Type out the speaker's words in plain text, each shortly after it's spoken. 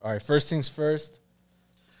All right, first things first.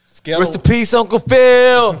 Scale. Rest in peace, Uncle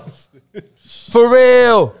Phil. For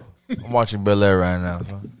real. I'm watching Bel Air right now.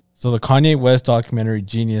 Son. So the Kanye West documentary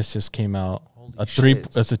Genius just came out.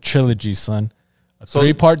 It's a trilogy, son. A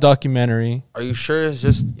 3-part documentary. Are you sure it's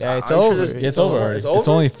just? Yeah, it's over. Sure it's over already. It's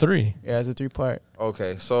only 3. Yeah, it's a 3-part.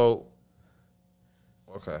 Okay, so.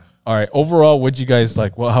 Okay. All right. Overall, what'd you guys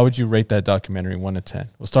like? Well, how would you rate that documentary 1 to 10?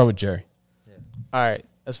 We'll start with Jerry. All right.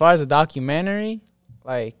 As far as the documentary,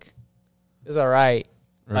 like, it's all right.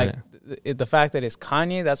 Right. Like, the fact that it's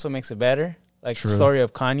Kanye, that's what makes it better. Like, True. the story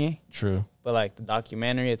of Kanye. True. But, like, the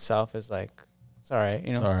documentary itself is, like, it's all right,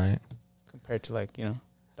 you know? It's all right. Compared to, like, you know,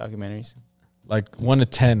 documentaries. Like 1 to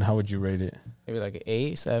 10, how would you rate it? Maybe, like, an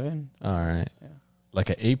 8, 7. All right. Yeah. Like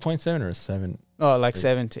an 8.7 or a 7? No, like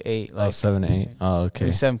 7 to 8. Like 7 to 8. Oh, okay.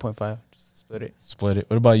 Maybe 7.5. Just to split it. Split it.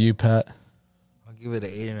 What about you, Pat? I'll give it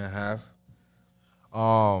an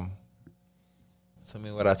 8.5. To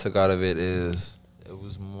me, what I took out of it is it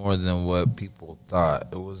was more than what people thought.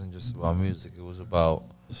 It wasn't just about music. It was about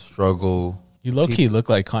struggle. You low-key look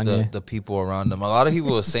like Kanye. The people around them. A lot of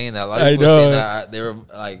people were saying that. A lot of people I know. were saying that. They were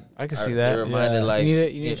like, I can see that. They reminded Yeah. like You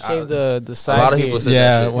need to shave the side. a lot of people here. said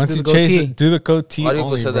Yeah, that shit. once Do you the change goatee. it, do the goatee A lot of people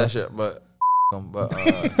only, said bro. that shit, but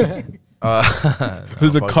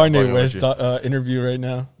There's a I'm fucking Kanye with West interview right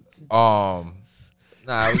now.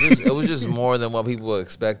 Nah, it was just more than what people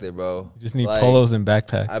expected, bro. You just need Like, polos and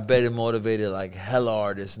backpack. I bet it motivated like hella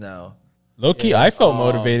artists now. Low-key, I felt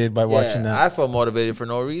motivated by watching that. I felt motivated for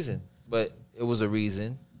no reason, but it was a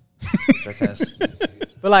reason.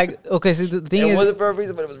 But, like, okay, so the thing It is, wasn't for a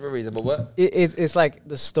reason, but it was for a reason. But what? it's like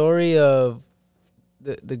the story of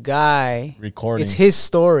the guy. Recording. It's his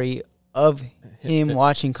story of him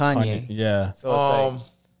watching Kanye. Yeah. So it's like,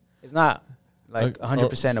 it's not like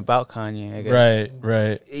 100% about Kanye, I guess.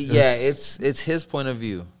 Right. Yeah, it's his point of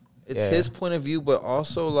view. It's his point of view, but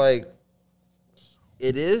also like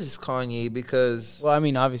it is Kanye because Well, I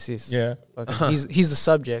mean, obviously, it's Yeah. fucking, he's the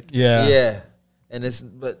subject. Yeah. and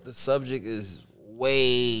but the subject is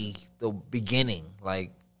way the beginning,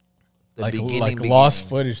 like the Like beginning, lost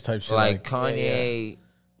footage type shit. Like Kanye,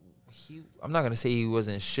 I'm not gonna say he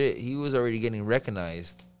wasn't shit. He was already getting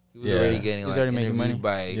recognized. He was already getting He was like already making money. interviewed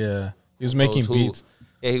by Yeah. He was making those who- beats.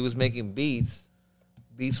 Yeah, he was making beats.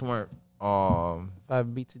 Beats weren't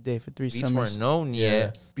 5 beats a day for 3 beats summers. weren't known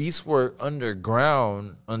yet. Beats were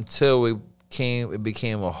underground until it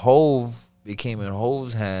became a Hove, became in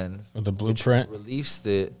Hove's hands. With the which Blueprint. released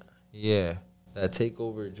it. Yeah. That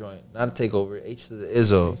takeover joint. Not a takeover, H to the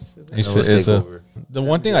Izzo. H No, to it's Izzo. Takeover. The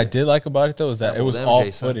one thing I did like about it though is that it was MJ, all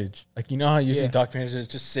son. footage. Like, you know how usually Yeah. documentaries are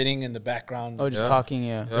just sitting in the background. Oh, just Yeah. talking,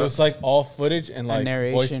 yeah. It was like all footage and like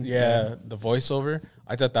narration, voice, the voiceover.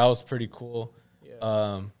 I thought that was pretty cool.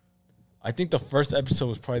 Yeah. I think the first episode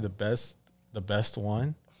was probably the best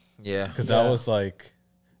one Yeah. because that was like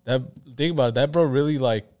that. Think about it, that bro really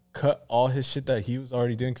like cut all his shit that he was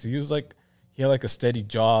already doing because he was like he had like a steady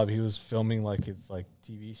job. He was filming like his like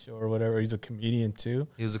TV show or whatever. He's a comedian too.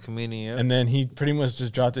 He was a comedian. And then he pretty much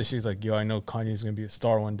just dropped this shit. He's like, yo, I know Kanye's gonna be a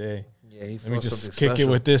star one day. Yeah, he Let me felt just something kick special.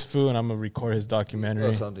 it with this fool and I'm gonna record his He documentary.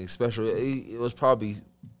 felt something special. It was probably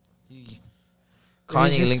He's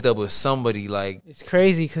Kanye just- linked up with somebody like It's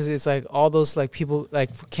crazy because it's like all those like people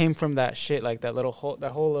like came from that shit, like that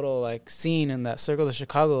whole little like scene in that Circle of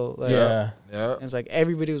Chicago. Like, Yeah. yeah. and it's like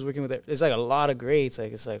everybody was working with it. It's like a lot of greats.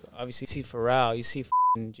 Like it's like obviously you see Pharrell, you see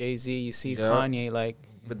Jay-Z, you see Yeah. Kanye. Like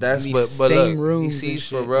But that's in but these but same look, rooms he and sees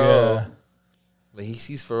shit. Pharrell. Yeah. But he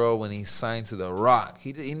sees Pharrell when he signed to The Rock.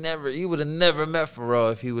 He would have never met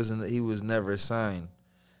Pharrell if he was never signed.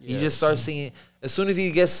 He just starts seeing as soon as he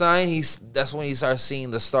gets signed. That's when he starts seeing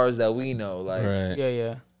the stars that we know. Like Right.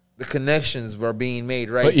 yeah. the connections were being made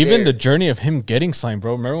right. But even there. the journey of him getting signed,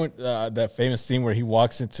 bro. Remember when, that famous scene where he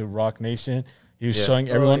walks into Rock Nation? He was Yeah. showing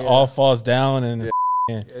everyone yeah. all falls down, and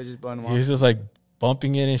Yeah, just bun he was just like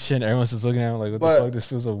bumping it and shit. And everyone's just looking at him like, "What But- the fuck? This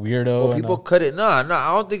feels a weirdo." well, and, people cut it. Nah, I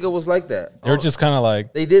don't think it was like that. they were just kind of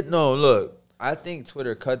like, They did no. Look, I think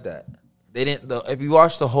Twitter cut that. They didn't. If you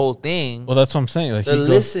watch the whole thing, well, that's what I'm saying. Like, they're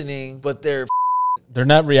listening, but they're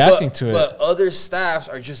not reacting to it. But other staffs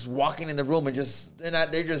are just walking in the room and just they're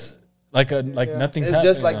not. They're just. Like nothing's It's happening.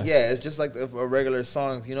 just like it's just like a regular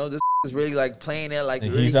song. You know, this is really like playing it like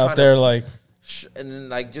And really he's trying out there to, like, and then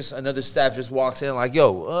like just another staff just walks in like,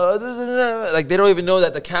 yo, like they don't even know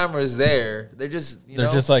that the camera is there. They're just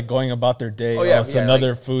they're just like going about their day. Oh, yeah, Also, yeah,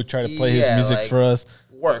 another like- food try to play his yeah, music like- for us.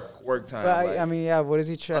 work time. But like, I mean, yeah. What does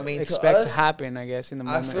he I mean, to expect to us, happen? I guess in the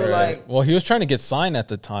I moment. feel like Well, he was trying to get signed at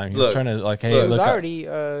the time. He was Look, trying to like, hey, look. he was look. already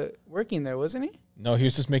working there, wasn't he? No, he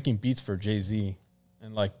was just making beats for Jay-Z.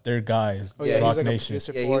 and like their guys, Oh, yeah, Rock he's like a Nation.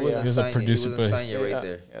 producer Yeah, he for, wasn't He was a signed yet. producer, He wasn't but- signed yet right Yeah,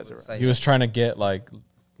 there. yeah, that's right. He was trying to get like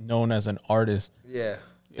known as an artist, Yeah.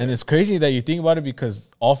 and it's crazy that you think about it because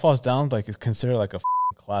All Falls Down like is considered like a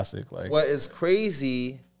classic. Like, What is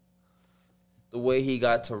crazy, the way he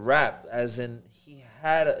got to rap, as in he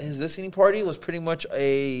had his listening party was pretty much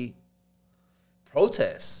a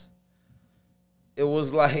protest. It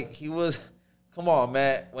was like he was, come on,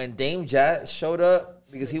 man. When Dame Dash showed up,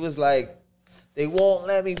 because he was like, they won't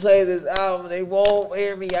let me play this album. They won't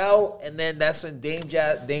hear me out. And then that's when Dame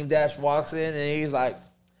Dash walks in and he's like,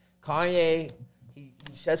 Kanye, he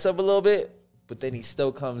shuts up a little bit, but then he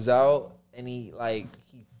still comes out and he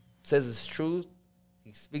says it's truth.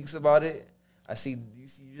 He speaks about it. You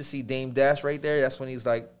just see Dame Dash right there. That's when he's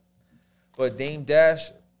like, but Dame Dash,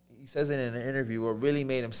 he says it in an interview, what really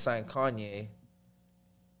made him sign Kanye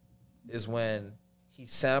is when he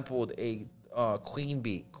sampled a Queen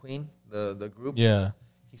beat. Queen, the group. yeah,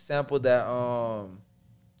 He sampled that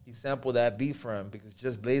beat for him because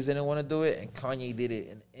Just Blaze didn't want to do it, and Kanye did it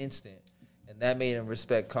in an instant, and that made him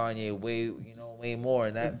respect Kanye way more.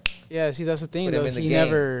 And that Yeah, see, that's the thing Put him though. in the He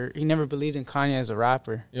game. never believed in Kanye as a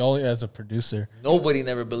rapper. only as a producer. nobody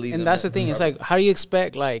never believed. And him that's the as a thing. It's rapper. like, how do you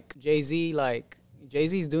expect like Jay-Z, like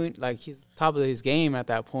Jay-Z's doing, like he's top of his game at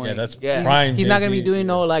that point. Yeah, that's Yeah. prime. He's not gonna be Jay-Z. doing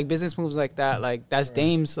no like business moves like that. Like that's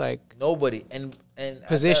Dame's like nobody and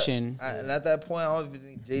position. At that point, I don't even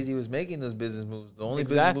think Jay-Z was making those business moves. The only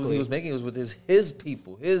business Exactly. moves he was making was with his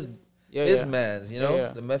people, his yeah. mans. You Yeah, know, yeah.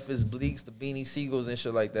 the Memphis Bleaks, the Beanie Seagulls, and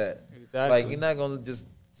shit like that. Exactly. Like you're not gonna just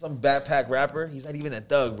some backpack rapper. He's not even a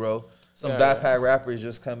thug, bro. Some Yeah, backpack rapper is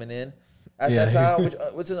just coming in at Yeah. that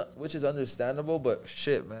time, which is understandable. But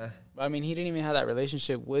shit, man. I mean, he didn't even have that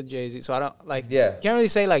relationship with Jay-Z, so I don't like. Yeah. Can't really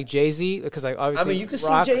say like Jay-Z because like I obviously. mean, you can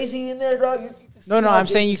Rock, see Jay-Z in there, dog. You can see No, how I'm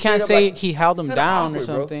saying you Jay-Z can't straight up, say like, he held him kinda down or awkward,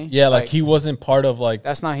 bro. something. Yeah, like he wasn't part of like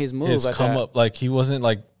That's not his move. his at come that. up. Like he wasn't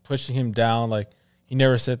like pushing him down. Like he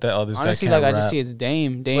never said that. Oh, this Honestly, guy like can't I just rap. see it's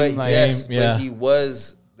Dame. But Dame, like yes, yeah.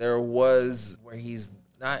 but there was where he's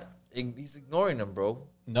not. He's ignoring them, bro.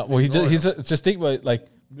 No, well, just think about it, like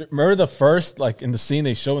remember the first like in the scene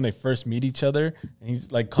they show when they first meet each other, and he's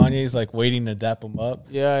like Kanye's like waiting to dap him up.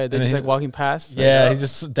 yeah, they're And just he- like walking past. Yeah, Yeah. he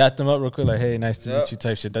just dapped him up real quick, like, "Hey, nice to Yeah. meet you,"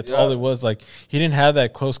 type shit. That's Yeah. all it was. Like he didn't have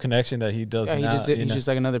that close connection that he does Yeah, he now. just did, you he's know? just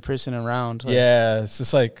like another person around. Like, Yeah, it's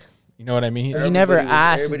just like you know what I mean. he Everybody never was-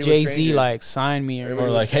 asked everybody was Jay-Z strangers. like sign me or Everybody Or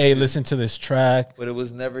was like, "Hey, listen to this track." But it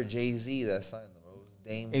was never Jay-Z that signed them. It was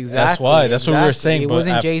Dame. exactly. That's why. That's what we were saying, It but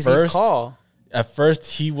wasn't at Jay-Z's first- call. At first,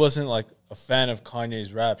 he wasn't like a fan of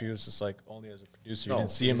Kanye's rap. He was just like only as a producer. You No,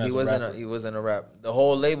 didn't see him because as he a wasn't rapper. he wasn't a rap. The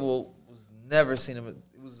whole label was never seen him.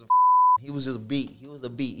 It was he was just a beat. He was a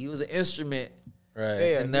beat. He was an instrument.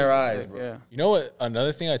 Right. In their eyes, bro. Yeah. You know what?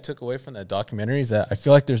 Another thing I took away from that documentary is that I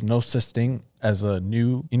feel like there's no such thing as a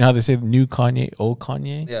new. You know how they say new Kanye, old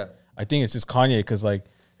Kanye. Yeah. I think it's just Kanye because like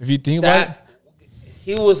if you think about That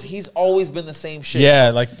he's always been the same it, shit. yeah,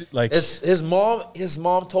 like It's his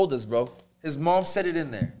mom told us, bro. His mom said it in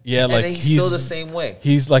there. Yeah, and like, then he's still he's- the same way.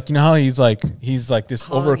 he's like you know how he's like this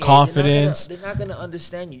Kanye, overconfidence. They're not gonna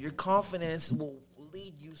understand you. Your confidence will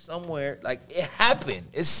lead you somewhere. Like it happened.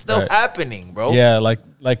 It's still Right. happening, bro. Yeah,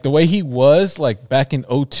 like the way he was like back in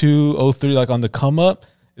 02, 03, like on the come up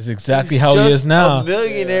is exactly He's how he just is now. A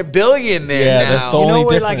billionaire Yeah, now. that's the You know only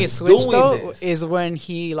where like it difference. switched Doing though this. is when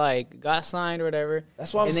he like got signed or whatever.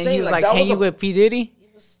 That's what I'm and then saying, he was like, like that was hanging a- with P Diddy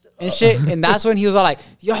and shit, and that's when he was all like,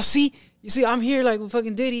 "Y'all see, you see, I'm here like with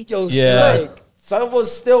fucking Diddy." Yo, Yeah. son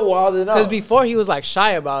was still wilding Because out. before he was like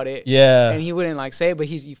shy about it, Yeah. and he wouldn't like say it, but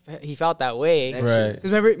he felt that way. Right.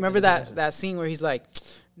 Because remember that scene where he's like,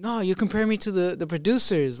 "No, you compare me to the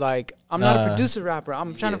producers. Like I'm not a Nah. producer rapper.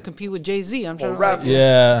 I'm trying to compete with Jay-Z. I'm trying to rap. like,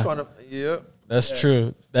 Yeah. Yeah. That's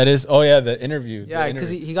true. That is. Oh yeah, the interview. Yeah, the because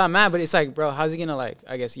interview. he got mad, but it's like, bro, how's he gonna like,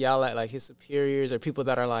 I guess, yell at like his superiors or people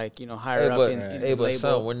that are like, you know, higher Hey, up but, in hey, the but label?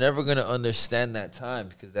 son, we're never gonna understand that time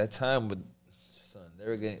because that time would, son, they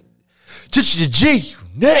were getting just your G you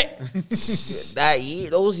net. That year,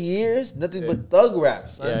 those years, nothing but thug rap,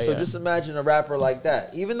 son. Yeah, So yeah. just imagine a rapper like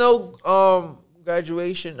that. Even though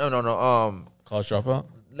graduation, no, College dropout.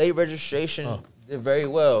 late registration Oh. did very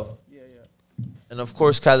well, Yeah, and of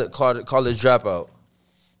course, college dropout,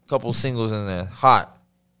 couple singles in there, hot.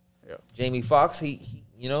 Yeah. Jamie Foxx, he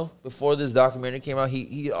you know, before this documentary came out,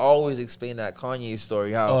 he always explained that Kanye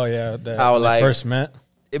story how Oh yeah, that, How, when they like- first met.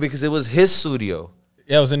 because it was his studio.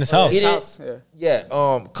 Yeah, it was in his house. He His didn't- house, yeah.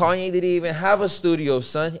 Yeah, Kanye didn't even have a studio,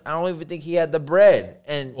 son. I don't even think he had the bread.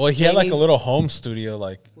 And Well, he had like a Jamie- little home studio,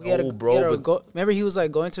 like We had No, bro, but- go, remember he was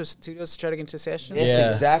like going to studios to try to get into sessions. Yes,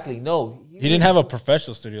 Yeah. exactly. No, he didn't have a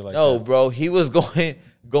professional studio like No, that. bro, he was going.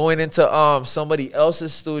 going into somebody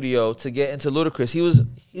else's studio to get into Ludacris. He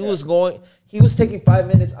was taking 5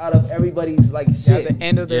 minutes out of everybody's like shit. At the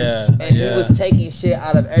end of this, And he was taking shit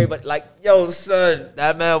out of everybody. Like, yo, son,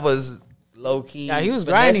 that man was low key. Yeah, he was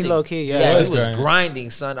grinding finessing. low key. Yeah, Yeah, he he was was grinding,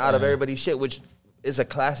 son, out of everybody's shit, which is a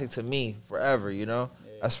classic to me forever. You know,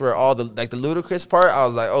 that's where all the like the Ludacris part. I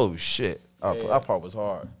was like, oh shit, that part was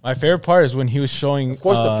hard. My favorite part is when he was showing. Of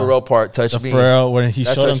course, the Pharrell part touched the me. Pharrell when he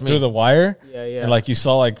That showed him touched me. through the wire. Yeah, yeah. And like you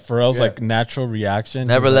saw like Pharrell's Yeah. like natural reaction.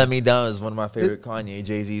 Never He was Let like, Me Down is one of my favorite Kanye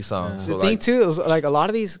Jay-Z songs. The So, thing like, too is like a lot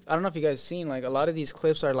of these. I don't know if you guys seen like a lot of these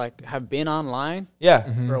clips are like have been online yeah,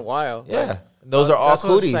 for a while. yeah, Like, those are all that's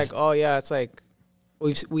what's cooties. like, oh yeah, it's like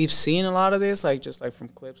we've seen a lot of this like just like from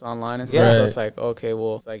clips online and stuff. Yeah. So it's like okay,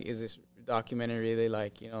 well, it's like is this documentary really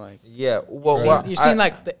like like yeah, well, you've seen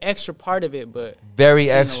like the extra part of it, but very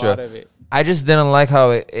you've seen extra. a lot of it. I just didn't like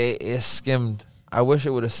how it skimmed. I wish it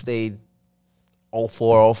would have stayed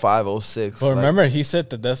 04, 05, 06. But like, remember, he said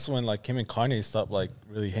that that's when like him and Kanye stopped like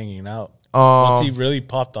really hanging out. Once he really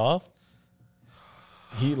popped off,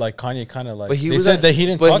 he like Kanye kind of like. But he they was said at- that he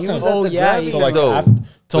didn't but talk he to him. was at Oh, the yeah, Grammys, he till like though. after,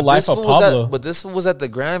 till But Life this of one was Pablo. but this one was at the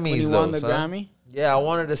Grammys, When he though. won the son. Grammy. Yeah, I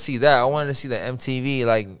wanted to see that. I wanted to see the MTV,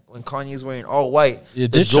 like when Kanye's wearing all white.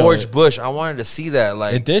 It The did show George it. Bush. I wanted to see that.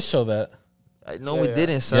 Like, It did show that. no, Yeah, it yeah.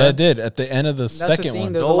 didn't, son. Yeah, it did at the end of the the second thing,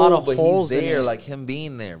 one. there's No, a lot of but holes he's in there, it. like him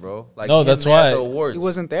being there, bro. Like, No, him that's there at why. the awards. He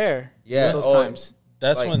wasn't there. Yeah, those oh, times.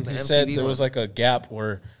 That's like when the he said MTV there was one. like a gap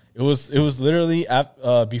where it was literally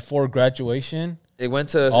before graduation It went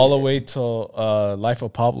to all the way till Life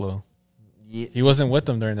of Pablo. Yeah, He wasn't with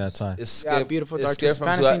them during that time. it's Yeah, skipped- beautiful it's dark skipped twisted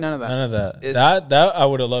from fantasy. two- None of that. None of that. It's- That I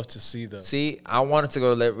would have loved to see though. See, I wanted to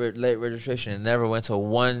go to late registration and never went to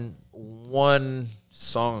one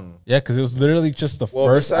song. Yeah, because it was literally just the Well,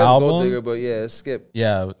 first besides Gold album. Digger, but yeah, it skipped.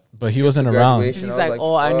 Yeah, but he wasn't around. graduation. He's I was like, like,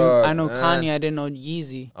 oh, fuck, I know man. Kanye. I didn't know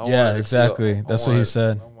Yeezy. I Yeah, wanted to see- exactly. I That's what he wanted-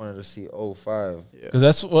 said. I wanted to see 05. Because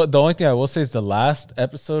that's what the only thing I will say is the last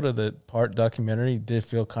episode of the part documentary did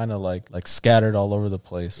feel kind of like scattered all over the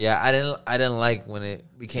place. Yeah, I didn't like when it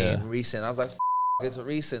became Yeah. recent. I was like, it's a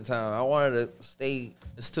recent time. I wanted to stay.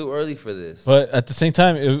 It's too early for this. But at the same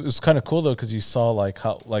time, it was kind of cool though because you saw like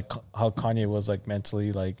how Kanye was like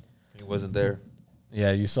mentally like He wasn't there.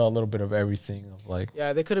 yeah, you saw a little bit of everything of like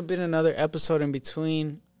Yeah, there could have been another episode in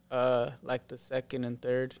between, like the second and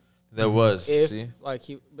third. There was. If See, like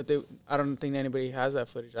I don't think anybody has that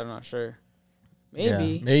footage. I'm not sure. yeah,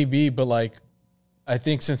 Maybe. maybe, but like I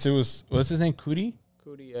think since it was what's his name Cootie?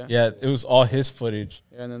 Cootie, yeah. Yeah, it was all his footage.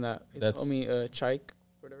 Yeah, and then his That's- homie Chike,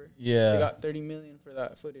 whatever. Yeah. They got 30 million for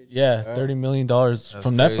that footage. Yeah, $30 million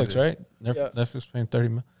from Netflix, crazy. right? Yeah. Netflix paying 30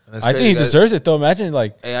 million. And it's I think crazy he that- deserves it though. Imagine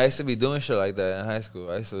like Hey, I used to be doing shit like that in high school.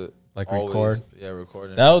 I used to Like always, record? Yeah,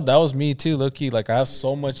 recording. that was me too, low key. Like I have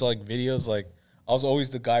so much like videos. Like I was always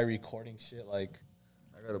the guy recording shit. Like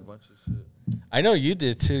I got a bunch of shit. I know you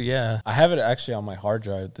did too. Yeah, I have it actually on my hard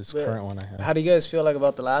drive. This Yeah. current one I have. How do you guys feel like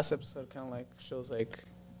about the last episode? Kind of like shows like,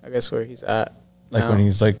 I guess where he's at. Like now. when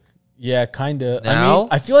he's like, yeah, kind of. I Now? mean,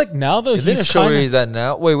 I feel like now though It didn't he's show where kinda, he's at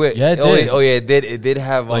now. Wait. Yeah, it oh, did. oh yeah, it did. It did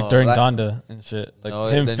have like during like, Donda and shit. Like No,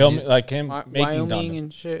 him then filming, he- like him making Wyoming Donda.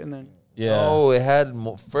 and shit, and then Yeah. Oh, it had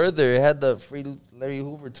further. It had the free Larry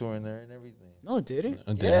Hoover tour in there and everything. no, it didn't.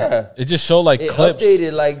 It did. Yeah. It just showed like It clips.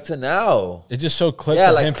 updated like to now. It just showed clips Yeah,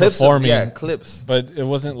 of like him clips. performing. Yeah, clips. But it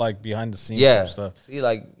wasn't like behind the scenes Yeah. or stuff. See,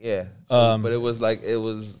 like yeah. Um, but it was like it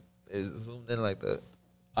zoomed in like that.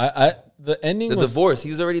 The ending The was divorce. He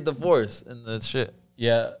was already divorced and the shit.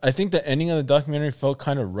 Yeah, I think the ending of the documentary felt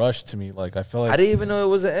kind of rushed to me. Like I felt like I didn't even know it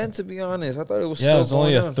was an end. To be honest, I thought it was. yeah, still it was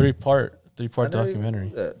only going a on. three-part I never even documentary.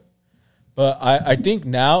 knew that. But I think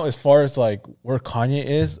now, as far as like where Kanye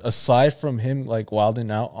is, aside from him like wilding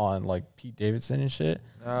out on like Pete Davidson and shit,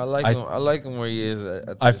 Nah, I like I- him. I like him where he is.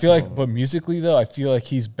 At I this feel like, moment. but musically though, I feel like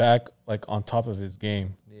he's back like on top of his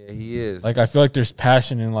game. yeah, he is. Like I feel like there's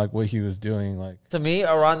passion in like what he was doing, like to me,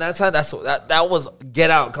 around that time, that was Get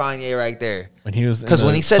Out Kanye right there. when he was Because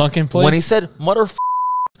when he said sunken place. when he said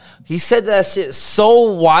he said that shit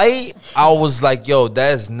so white. I was like, yo,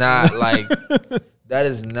 that is not like that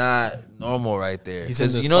is not normal right there. He's in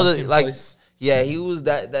Because the you know that sunken like place. yeah, he was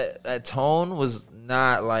that tone was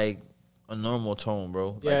not like a normal tone,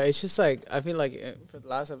 bro. Like, Yeah, it's just like I feel like for the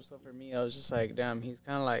last episode for me, I was just like, damn, he's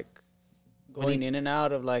kind of like going in and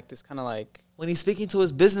out of like this kind of like, when he's speaking to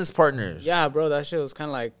his business partners. yeah, bro, that shit was kind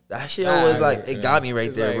of like That shit sad. was like it got me right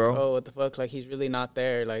it's there, like, bro. oh, what the fuck? Like he's really not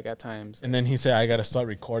there. Like at times, and then he said, "I gotta start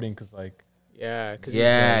recording because like yeah, because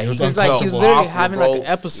Yeah, he's, he like, was he's uncomfortable, literally having like an bro.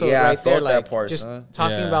 episode Yeah, I right there, felt that like part, just son.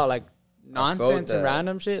 talking Yeah. about like nonsense and that.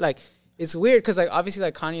 random shit. Like it's weird because like obviously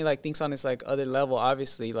like Kanye like thinks on this like other level,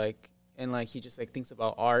 obviously like and like he just like thinks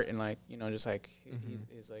about art and like just like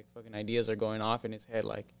his like fucking ideas are going off in his head,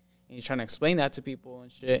 like, and he's trying to explain that to people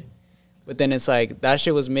and shit. But then it's like that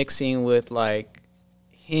shit was mixing with like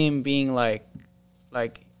him being like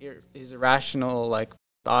his irrational like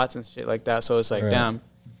thoughts and shit like that. So it's like, damn,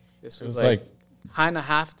 this was like kind of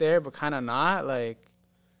half there, but kind of not. Like,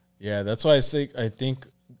 yeah, that's why I think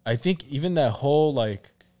even that whole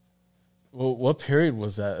like, well, what period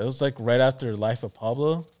was that? It was like right after Life of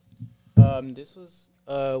Pablo. This was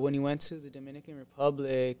when he went to the Dominican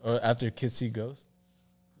Republic, Or after Kids See Ghosts.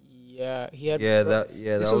 Yeah, he had.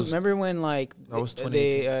 This was remember when like that was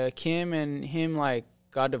they Kim and him like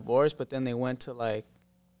got divorced, but then they went to like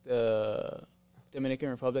the Dominican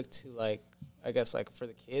Republic to like, I guess like for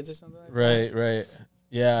the kids or something like that. Right.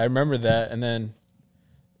 Yeah, I remember that. And then,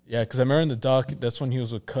 yeah, because I remember in the doc, that's when he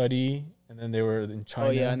was with Cuddy, and then they were in China.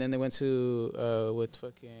 Oh yeah, and then they went to with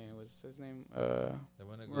fucking what's his name? They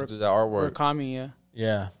went to go do that artwork. Murakami,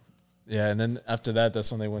 Yeah, and then after that, that's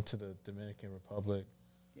when they went to the Dominican Republic.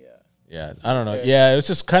 Yeah, I don't know. Yeah, it was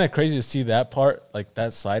just kind of crazy to see that part, like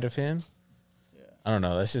that side of him. Yeah, I don't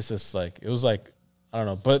know. That's just like, it was like, I don't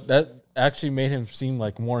know, but that actually made him seem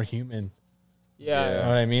like more human. Yeah. You know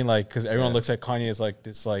what I mean? Like, because everyone looks at Kanye as like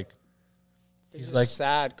this, like, he's just like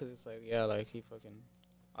sad because it's like, yeah, like he fucking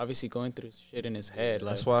obviously going through shit in his head.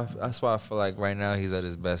 Like, That's why I feel like right now he's at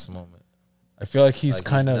his best moment. I feel like he's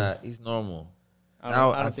kind of, he's normal. I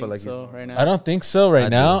don't think so right now. I don't think so right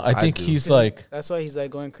now. I think he's like, that's why he's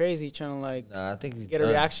like going crazy, trying to like I think he's get a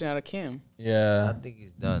reaction out of Kim. yeah. I think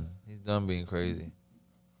he's done. He's done being crazy.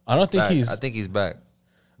 I don't think I think he's back.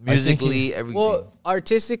 Musically, everything. Well,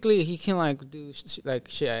 artistically, he can like do like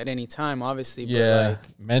shit at any time, obviously. But yeah.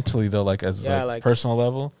 like, Mentally though, like as like personal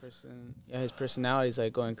level. His personality is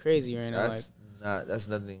like going crazy right now. That's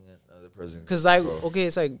nothing another person. Cause like, okay,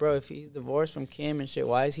 it's like, bro, if he's divorced from Kim and shit,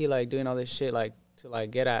 why is he like doing all this shit like to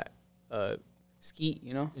like get at Skeet?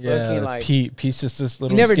 You know? Yeah. Like, Pete's just this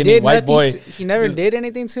little he never skinny did white boy. he never did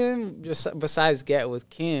anything to him just besides get with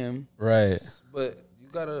Kim. Right. But you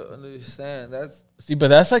gotta understand But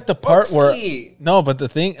that's like the part where Skeet. no, but the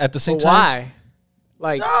thing at the same But time,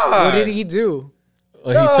 why? Like, what did he do?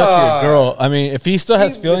 well, he took your girl. I mean, if he still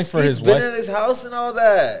has feelings for his He's been wife, in his house and all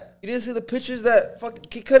that. You didn't see the pictures that fucking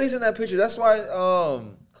Kid Cudi's in that picture. That's why.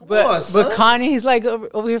 Come on, son. But Kanye's like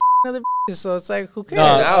over here other bitches, so it's like, who cares? no,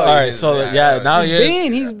 all right. So now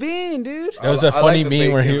He's been, dude. There was a funny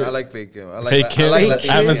meme where he I like fake Kim. I like fake Kim,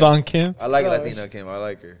 Latina Amazon Kim. I like Latina Kim. I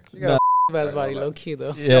like her. She got a ass body, low key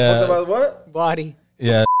though. Yeah, About what? Body.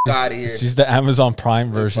 yeah. Out of here. She's the Amazon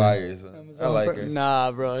Prime version. Fire, son. I like her.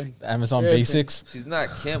 Nah, bro. The Amazon Very Basics. She's not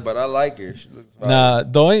Kim, but I like her. She looks fire. Nah,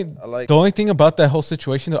 the like only thing about that whole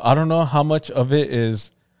situation, though, I don't know how much of it is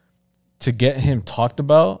to get him talked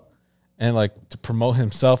about and like to promote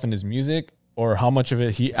himself and his music, or how much of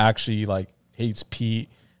it he actually like hates Pete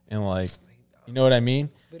and like, you know what I mean?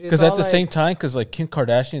 Because at the same time, because like Kim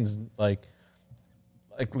Kardashian's like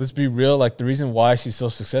let's be real, like the reason why she's so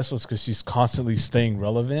successful is because she's constantly staying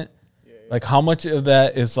relevant. Like how much of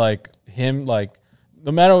that is like him, like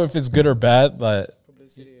no matter if it's good or bad, but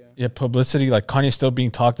publicity, like Kanye's still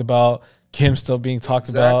being talked about, Kim's still being talked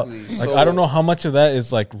about. Like so, I don't know how much of that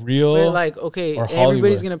is like real. But like, okay,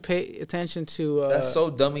 everybody's gonna pay attention to that's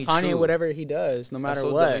so dummy Kanye, true. Whatever he does, no matter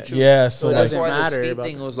so what. Yeah, so that's like, why the Skeet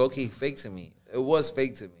thing was low key fake to me. It was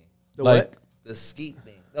fake to me. The like, what? The Skeet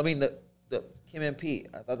thing. I mean the Kim and Pete.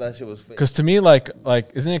 I thought that shit was fake. Because to me, like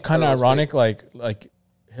isn't it kind of ironic? Fake. Like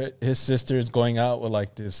his sister is going out with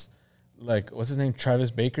like this, like what's his name,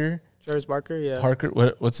 Travis Barker, yeah, Parker.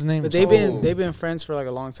 What's his name? But they've been friends for like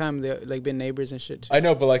a long time. They like been neighbors and shit too. I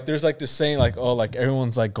know, but like there's like this saying like, oh, like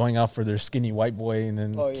everyone's like going out for their skinny white boy, and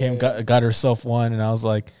then Kim got herself one, and I was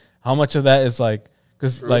like, how much of that is like,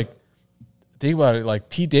 because like think about it, like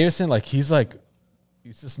Pete Davidson, like he's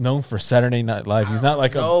just known for Saturday Night Live. He's not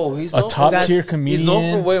like he's a top tier comedian. He's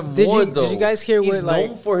known for way more though. Did you guys hear he's what like? He's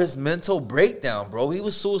known for his mental breakdown, bro. He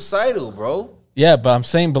was suicidal, bro. Yeah, but I'm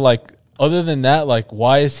saying, but like other than that, like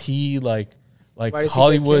why is he like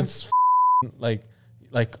Hollywood's like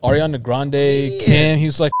Ariana Grande, Kim?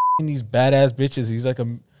 He's like these badass bitches.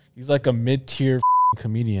 He's like a mid tier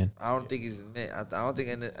comedian. I don't think he's mid. I don't think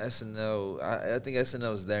in SNL. I think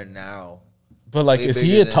SNL is there now. But like, is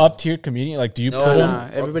he a top tier comedian? Like, do you put him? Nah,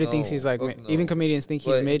 everybody thinks he's like even comedians think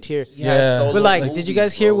he's mid tier. Yeah, but like, did you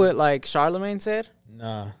guys hear what like Charlemagne said?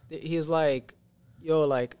 Nah, he's like, yo,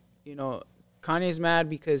 like Kanye's mad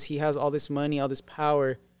because he has all this money, all this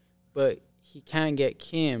power, but he can't get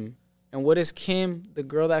Kim. And what is Kim? The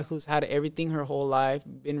girl who's had everything her whole life,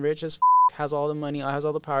 been rich as has all the money, has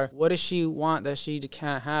all the power. What does she want that she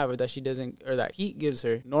can't have, or that she doesn't, or that Pete gives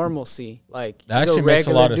her? Normalcy. Like, That he's actually a makes a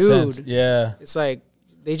regular lot of dude. sense. Yeah. It's like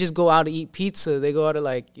they just go out to eat pizza. They go out to,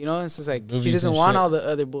 like, you know, it's just like Movies she doesn't and want shit. all the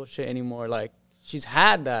other bullshit anymore. Like, she's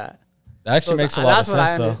had that. That actually So makes a lot of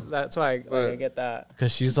sense, though. That's why I get that.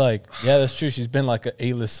 Because she's like, yeah, that's true. She's been like an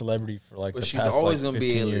A-list celebrity for like But the she's past always like gonna be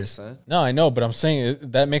 15 A-list, years. son. No, I know, but I'm saying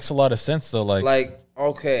that makes a lot of sense, though. Like,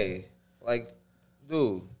 okay, like,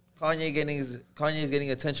 dude, Kanye's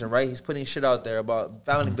getting attention, right? He's putting shit out there about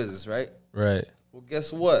family business, right? Right. Well,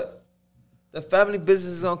 guess what? The family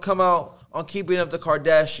business is gonna come out on Keeping Up the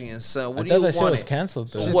Kardashians, son. What I do thought you that shit want? was canceled,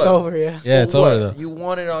 though. So It's what? over, yeah. Yeah, it's So over, what? though. You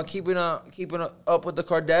want it on Keeping Up with the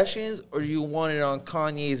Kardashians, or you want it on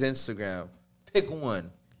Kanye's Instagram? Pick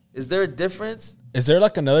one. Is there a difference? Is there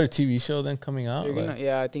like another TV show then coming out? You're gonna, Like-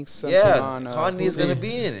 yeah, I think something Yeah, on Kanye's Hulu. gonna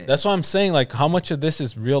be in it. That's what I'm saying. Like, how much of this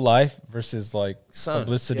is real life versus like Son.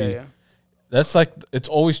 publicity? Yeah, yeah. That's like, it's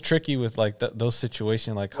always tricky with like those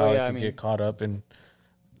situations, like how Well, it yeah, can I mean- get caught up. And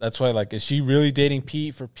that's why, like, is she really dating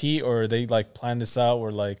Pete for Pete, or are they like plan this out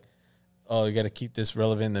where like, oh, you got to keep this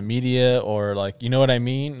relevant in the media, or like, you know what I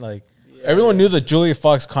mean? Like, everyone knew the Julia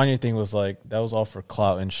Fox Kanye thing was like, that was all for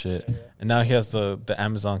clout and shit. And now he has the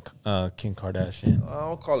Amazon Kim Kardashian, I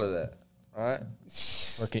don't call her that. All right,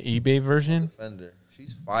 like an eBay version. Defender.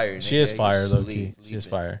 She's fire. She nigga. is fire, You though. sleep, She is sleeping.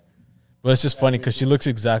 fire. But it's just funny because she looks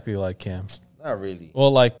exactly like Kim. Not really.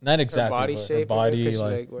 Well, like not Her exactly, body but shape, her body, I guess, 'cause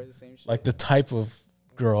she, like wears the same shit. the type of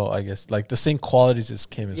girl, I guess, like the same qualities as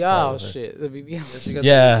Kim is. Yeah, probably oh, with her. shit. The BBL. She got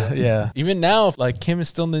Yeah, the- yeah. Even now, like Kim is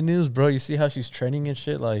still in the news, bro. You see how she's trending and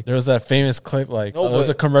shit. Like there was that famous clip, like No, there was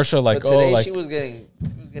but- a commercial, like But today like she was getting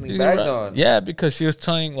she's bagged gonna- on. Yeah, because she was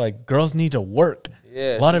telling like girls need to work.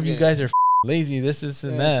 Yeah, A lot she's of you getting- guys are lazy. This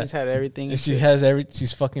and that. She's had everything. And and she shit. has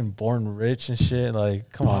she's fucking born rich and shit.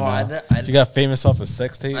 Like, come on, Oh, I now. ne- She got famous off a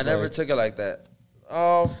sex tape. I never like, took it like that.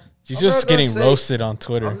 she's I'm just not gonna getting say- roasted on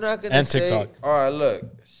Twitter I'm not gonna and say, TikTok. All right, look,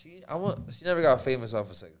 she never got famous off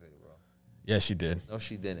a sex tape, bro. Yeah, she did. No,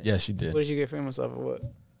 she didn't. Yeah, she did. What did she get famous off of? What?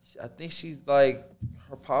 I think she's like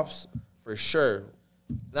her pops for sure,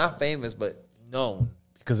 not famous but known.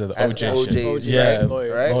 Because of the As OJ shit. OJ's, Yeah, right?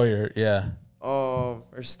 Lawyer. Right? lawyer. Yeah.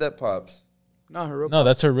 Her step pops. No, her real No,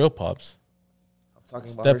 that's her real pops. I'm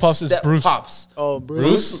talking about Step her pops is step Bruce. pops. Oh,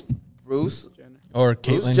 Bruce. Bruce, Jenner. Or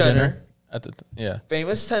Bruce Caitlyn Jenner. Jenner. At the yeah.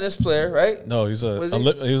 famous tennis player, right? No, he's Was he?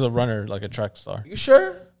 he was a runner, like a track star. You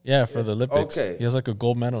sure? Yeah, for the Olympics. Okay. He has like a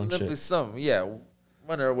gold medal and Olympics, shit. something, yeah,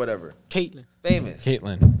 runner or whatever. Caitlyn. Famous,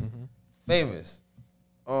 Caitlyn. famous.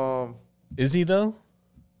 Is he though?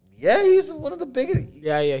 Yeah, he's one of the biggest.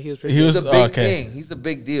 Yeah, he was pretty He big was He's a big okay. thing. He's a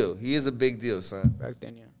big deal. He is a big deal, son. back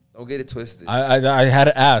then, yeah. Don't get it twisted. I had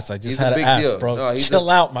to ask. I just He's had a to big ask, deal. bro. No, he's Chill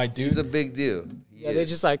out, my dude. He's a big deal. He Yeah, they is.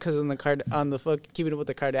 just like because on the fuck keeping it with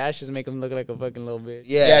the Kardashians make him look like a fucking little bitch.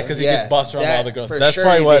 Yeah, 'cause he gets bossed around by that- all the girls. for That's sure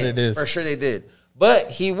probably they what did. it is. For sure they did.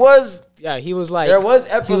 But he was. Yeah, he was like There was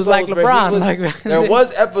episodes. he was like where LeBron. he was- like there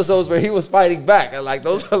was episodes where he was fighting back, and like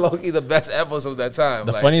those are low-key the best episodes that time.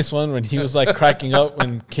 The like, funniest one when he was like cracking up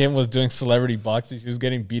when Kim was doing celebrity boxing. She was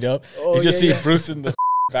getting beat up. Oh, you just yeah, see yeah. Bruce in the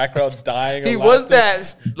background dying. he or was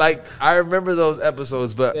laughing. that. Like I remember those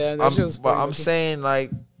episodes, but Yeah, that shit was but funny. I'm saying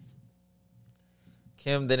like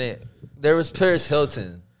Kim didn't. There was Paris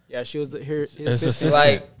Hilton. yeah, she was his His sister. assistant.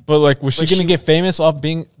 Like- but like, was she but gonna she- get famous off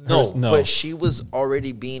being? No, no, but she was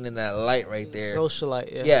already being in that light right there.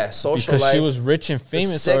 Socialite. Yeah. Yeah, social because life. she was rich and The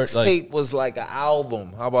famous. sex or, like, tape was like an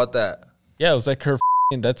album. How about that? yeah, it was like her.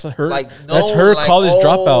 That's her. Like that's no, her like, college oh,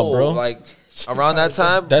 dropout, bro. Like around that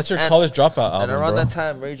time, That's her and- college dropout album, And around bro. that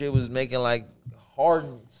time, Ray J was making like hard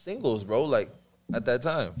singles, bro. Like at that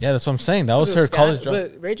time. Yeah, that's what I'm saying. That was He her was college scandal-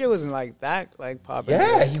 dropout. But Ray J wasn't like that like popular.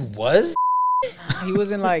 Yeah, he was. he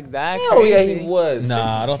wasn't like that. Hell yeah, crazy. he was.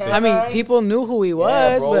 Nah, I don't think- I mean, people knew who he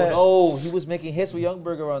was, bro, but no, he was making hits with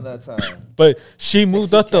Youngberg around that time. But she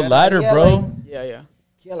moved up the Can I? ladder, Yeah, bro. like- yeah.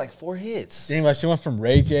 He had like 4 hits. Damn, like, she went from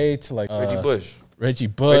Ray J to like Reggie Bush. Reggie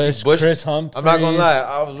Bush, Chris Humphries. I'm not gonna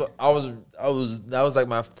lie. I was. That was like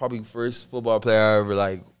my probably first football player I ever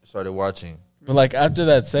like started watching. But like after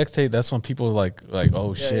that sex tape, that's when people like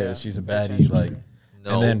oh shit, yeah. she's a baddie. Like,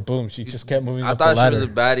 No. and then boom, she just kept moving I up the thought she ladder. was a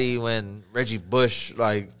baddie when Reggie Bush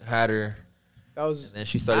like had her, That was and then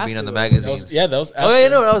she started being on the after, though. That magazines. was, yeah, that was. After. Oh yeah,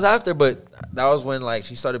 no, that was after, but that was when like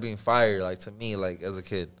she started being fired, like to me, like as a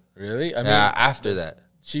kid. Really? I mean, Yeah, after that.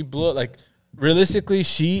 she blew it. Like, realistically,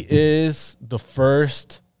 she is the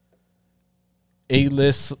first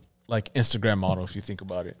A-list like Instagram model. If you think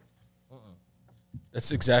about it,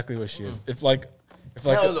 that's exactly what she is. If like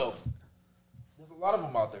Hell no. There's a lot of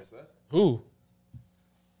them out there, son. who?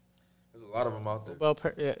 There's a lot of them out there. Well,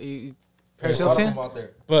 Paris A lot of Hilton? them out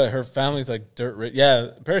there. But her family's like dirt rich. Yeah,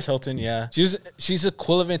 Paris Hilton. Yeah, she's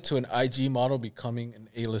equivalent to an IG model becoming an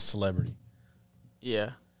A-list celebrity.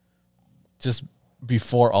 Yeah, Just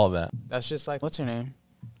before all that, that's just like what's her name,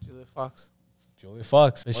 Julia Fox. Julia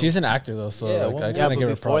Fox. But she's an actor though, so Yeah, like, I Yeah, kind but of give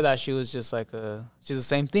her before props. that, she was just like she's the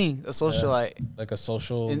same thing, a socialite. Like a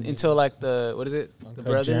social. Until like what is it? Uncut The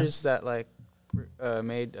brothers Gems? that like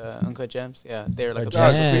made Uncut Gems. Yeah, they're like Uncut Yeah,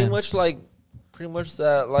 obsessed so with pretty much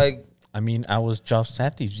that like I mean, I was Josh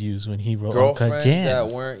Safdie's views when he wrote girlfriends Uncut Gems. that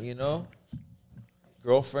weren't,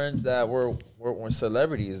 girlfriends that were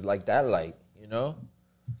celebrities like that,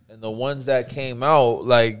 and the ones that came out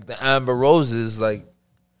like the Amber Roses, like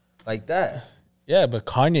that. Yeah, but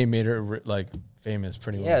Kanye made her like famous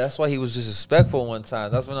pretty much. Yeah, that's why he was disrespectful one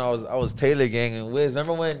time. That's when I was Taylor ganging Wiz.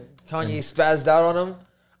 Remember when Kanye spazzed out on him?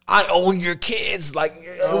 I own your kids. Like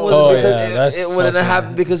it wasn't Oh, because yeah, that's it wouldn't have fucking-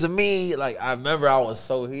 happened because of me. Like I remember I was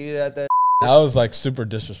so heated at that. That was like super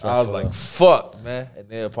disrespectful. I was like, "Fuck, man!" And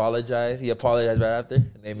they apologized. He apologized right after,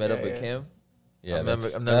 and they met up with Kim. yeah, I'm never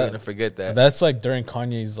that's- gonna forget that. That's like during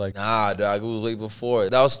Kanye's like Nah, dog, it was way before.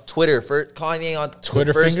 That was Twitter. First Kanye on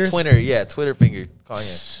Twitter first fingers? Twitter, yeah, Twitter finger.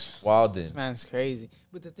 Kanye, Wildin'. This man's crazy.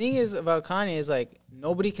 But the thing is about Kanye is like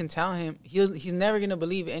nobody can tell him he's never gonna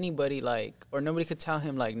believe anybody or nobody could tell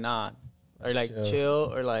him like nah or like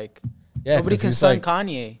chill or like yeah. nobody 'Cause can he's son like,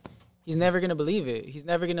 Kanye. He's never gonna believe it. He's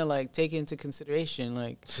never gonna like take it into consideration.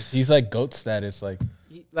 Like he's like GOAT status. Like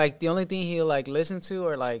like the only thing he'll like listen to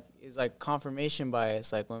or like is like confirmation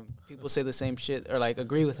bias. Like when people say the same shit or like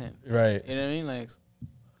agree with him. right. You know what I mean? Like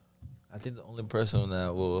I think the only person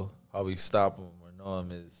that will probably stop him or know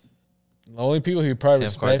him is The only people who probably Kim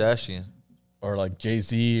respect Kardashian. or like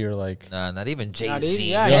Jay-Z or like Nah, not even Jay nah,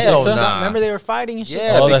 Z. yeah, You don't Hell think so? nah. remember they were fighting and shit.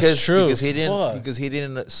 Yeah, Oh, that's because true. because he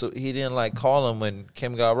didn't like call him when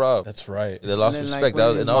Kim got robbed. that's right. They lost And then, like, respect. when That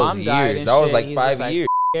was, his and that was mom died years. and That was shit, like he's just 5 like, years.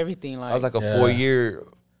 Everything like That was like a Yeah.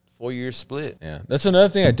 4-year split. Yeah, that's another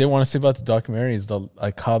thing I did want to say about the documentary is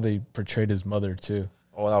like how they portrayed his mother too.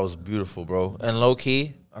 Oh, that was beautiful, bro. And low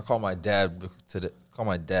key, I call my dad call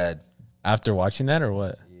my dad. After watching that or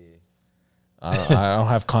what? Yeah. I don't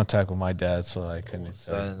have contact with my dad, so I couldn't.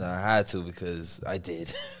 Say. Son, I had to because I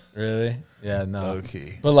did. Really? Yeah, no.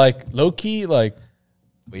 Okay. But like low key, like,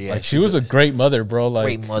 But yeah, like she was a great mother, bro. Like,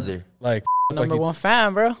 great mother. like number like, one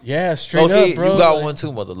fan, bro. Yeah, straight Okay, up, bro. you got Like, one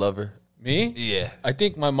too, mother lover. Me? Yeah. I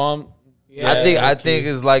think my mom. Yeah, I think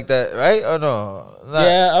it's like that, right? Or no? Not-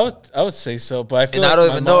 Yeah, I would say so, but I feel And like I don't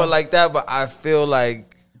my even know mom, it like that, but I feel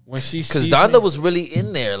like when she because sees Donda me- was really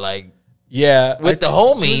in there, like yeah with the She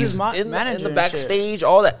was homies his in manager the and backstage,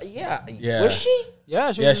 all that. Yeah, Yeah. Was she?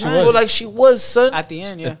 Yeah, she Yeah, was. she his was. Well, manager. like she was, son. At the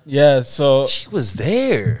end, yeah. yeah. So She was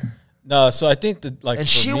there, no, so I think that like and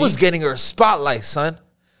for she me- was getting her spotlight, son.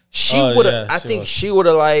 She Oh, would have. yeah, I she think was. she would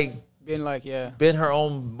have like Been like, yeah. been her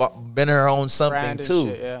own something Brand and too.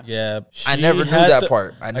 shit, yeah. Yeah, I she never knew had that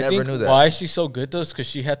part. I never think knew that. Why she's so good though is because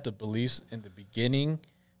she had the beliefs in the beginning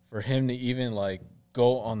for him to even like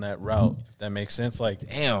go on that route. If that makes sense. Like,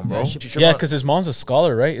 Damn, bro. yeah, because his mom's a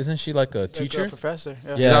scholar, right? Isn't she like a Like a teacher? professor.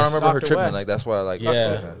 Yeah. Yeah. I don't remember her Dr. tripping. West. Like that's why I like. Yeah,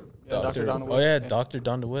 Yeah, Dr. Donna Oh yeah, West, yeah. Dr.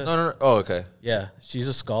 Donda West. No. Oh, okay. Yeah, she's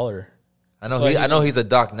a scholar. I know. So I know he- he's a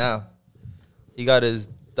doc now. He got his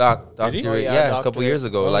doctorate. he? Oh, Yeah, yeah, a couple doctorate. years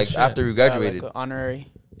ago. Oh, like shit. after we Yeah, graduated. like honorary.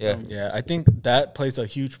 Yeah. Yeah, I think that plays a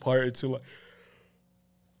huge part into like.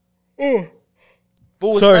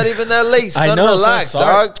 Fool, it's Sorry. not even that late. Son, I know. relax, so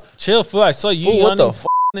sorry. dog. Chill, fool. I saw you Fool, what yawning, the f?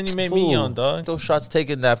 then you made me yawn, dog. Those shots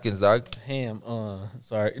taking napkins, dog. Damn.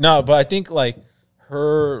 Sorry. No, but I think like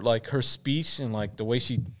her speech and like the way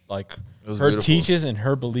she like was her beautiful. teaches and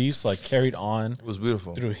her beliefs like carried on It was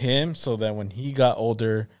beautiful. through him, so that when he got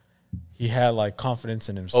older, he had like confidence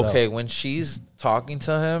in himself. Okay, when she's talking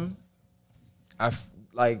to him,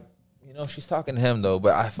 like, she's talking to him though,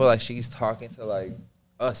 but I feel like she's talking to like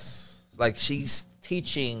us. Like she's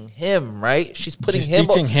teaching him, right? She's putting She's him.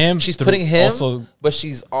 teaching him She's through putting him, also- but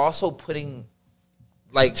she's also putting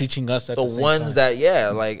He's like teaching us at the the same ones time.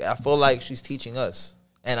 that like I feel like she's teaching us,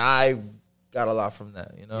 and I got a lot from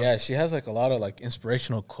that. Yeah, she has like a lot of like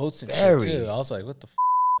inspirational quotes and Very. shit too. I was like, what the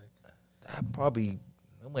That probably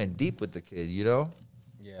went deep with the kid,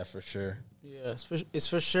 Yeah, for sure. Yeah, it's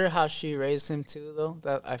for sure how she raised him too, though.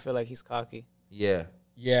 That I feel like he's cocky. Yeah.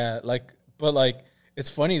 Yeah, but it's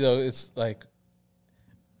funny though. It's like,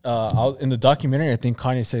 in the documentary, I think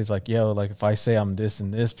Kanye says like, "Yo, like if I say I'm this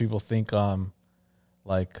and this, people think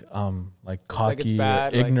like cocky,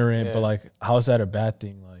 bad, or like, ignorant." yeah. But like, how's that a bad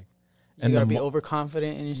thing? Like, You gotta the be mo-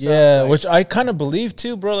 overconfident in yourself. yeah, like, which I kind of believe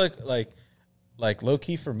too, bro. Like low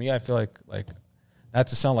key for me, I feel like not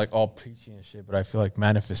to sound like all preachy and shit, but I feel like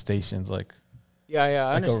manifestations, like Yeah,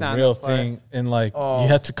 I like understand a real that part. thing, and like Oh. you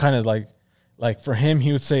have to kind of like for him,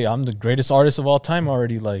 he would say, "I'm the greatest artist of all time."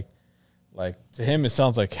 Already, like to him, it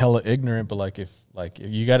sounds like hella ignorant, but like if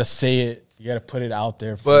you got to say it, you got to put it out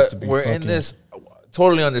there. For it to But be we're in fucking- this.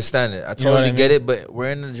 Totally understand it. I know what totally I get mean? it. But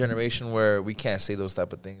we're in a generation where we can't say those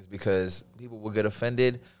type of things because people will get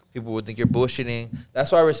offended. People would think you're bullshitting. That's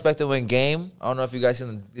why I respect it when Game. I don't know if you guys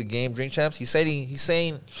seen the Game Drink Champs. He's saying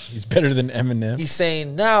He's better than Eminem. He's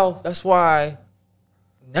saying now, that's why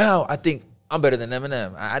now I think I'm better than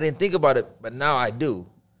Eminem. I didn't think about it, but now I do.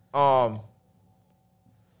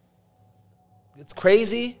 It's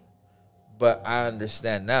crazy, but I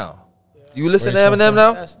understand now. You listen to Where you Eminem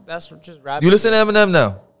now? That's just rap. You listen to Eminem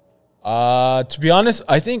now? To be honest,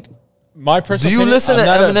 I think my personal. Do you opinion, listen I'm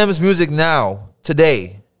to not Eminem's music now,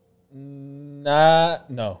 today?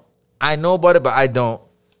 No. I know about it, but I don't.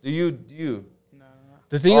 Do you?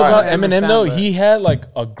 The thing All about right. Eminem fan, though, but- he had like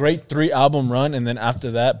a great 3-album run, and then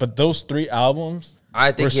after that, but those 3 albums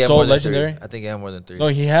I think were he had so more than legendary. 3. I think he had more than 3. No,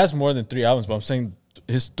 he has more than 3 albums, but I'm saying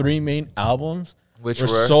his 3 main albums Which were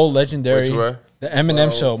were? so legendary. Which were? The Eminem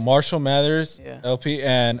 12. Show, Marshall Mathers Yeah. LP,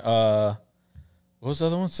 and what was the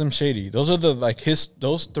other one? Slim Shady. Those are the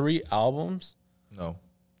those 3 albums. No.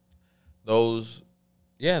 Those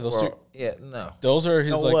Yeah, those were, 3. yeah, no. Those are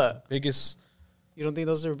his No, like what? biggest. You don't think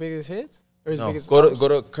those are his biggest hits or his No. biggest? Go albums?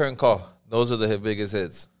 to Current Call. Those are the biggest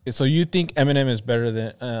hits. So you think Eminem is better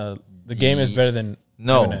than the Game is better than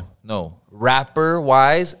No, Eminem? no. Rapper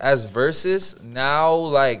wise, as verses now,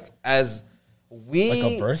 like as we Like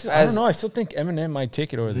a verse? I don't know. I still think Eminem might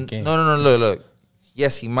take it over the Game. No. Look.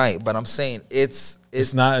 Yes, he might, but I'm saying it's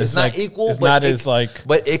not it's as, not like- equal. it's but not it, as, like-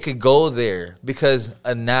 But it could go there because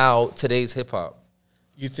now today's hip hop.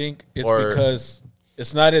 You think it's Or- because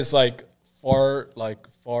it's not as like far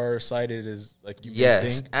sighted as like you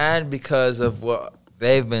Yes, think? and because of what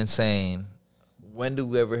they've been saying. When do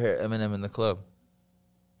we ever hear Eminem in the club?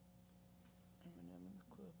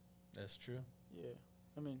 That's true. Yeah,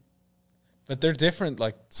 I mean, But they're different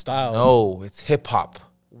like styles. No, it's hip hop.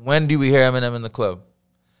 When do we hear Eminem in the club?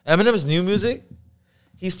 Eminem's new music,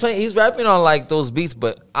 he's rapping on like those beats,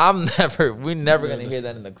 but we're never gonna hear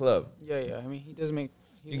that in the club. yeah. I mean, he does make.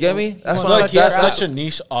 You get me? That's I what feel like he has that's such a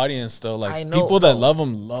niche audience though. Like I know, people that bro. love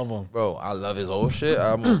him. Bro, I love his old shit.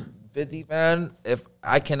 I'm a 50 fan. If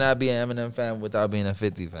I cannot be an Eminem fan without being a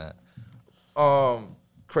 50 fan.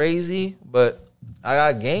 Crazy, but I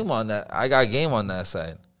got game on that. I got game on that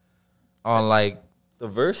side. On like the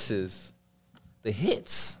verses, the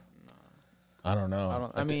hits. I don't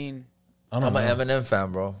know. I mean, I I'm don't an know. Eminem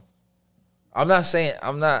fan, bro. I'm not saying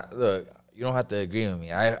I'm not. Look, you don't have to agree with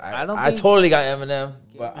me. I don't I think totally got Eminem,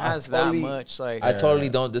 but it has I totally, that much. Like, I totally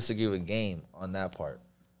don't disagree with Game on that part.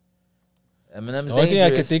 Eminem's The only thing I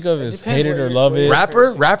could dangerous. think of It is depends hate it what or you're- love what it.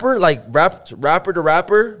 you're- rapper, like rapper to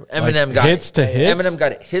rapper. Eminem Like got hits it. to hits? Eminem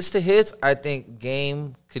got it. Hits to hits. I think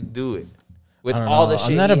Game could do it with I don't all know. the shit.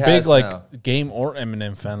 I'm not he a big has like now. Game or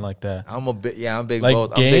Eminem fan like that. I'm a bit. Yeah, I'm big Like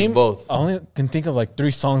both. I'm Game, big both. I only can think of like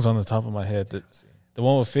 3 songs on the top of my head. The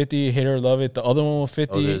one with 50, Hate It or Love It. The other one with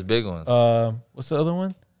 50. Those are his big ones. What's the other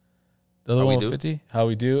one? The other How We one with Do? 50? How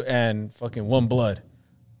We Do, and fucking One Blood.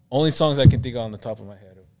 Only songs I can think of on the top of my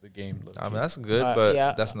head of the Game. I mean, that's good, but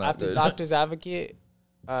that's not after good. Doctor's Advocate.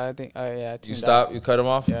 I think. Yeah. I You tuned stop. out. You cut him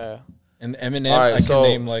off. Yeah. And Eminem, All right, I can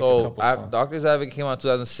name like a couple songs. Doctor's Advocate came out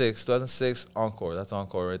 2006. 2006 Encore. That's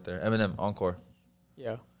Encore right there. Eminem Encore.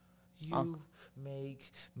 Yeah. You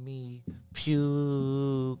make me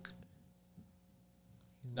puke.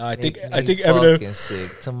 No, I think Make me Eminem. fucking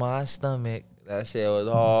sick to my stomach. That shit was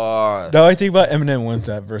hard. No, I think about Eminem wins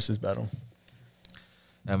that versus battle.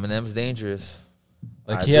 Eminem's dangerous.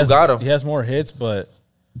 Like I he do has, got him. he has more hits, but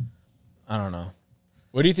I don't know.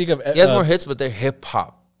 What do you think of? He has more hits, but they're hip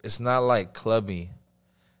hop. It's not like clubby.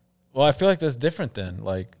 Well, I feel like that's different then.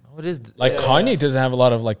 Like What is Like Yeah. Kanye doesn't have a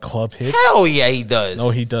lot of like club hits. Hell yeah, he does. No,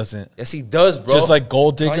 he doesn't. yes, he does, bro. Just like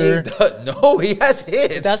Gold Digger. Kanye does. No, he has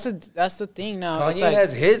hits. That's the thing now. Kanye It's like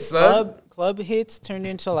has hits, son. club hits turned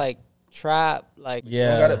into like trap, like You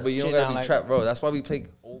Yeah. don't gotta, but you don't Shit gotta now, be like- trapped, bro. That's why we play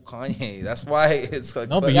old Kanye. That's why it's like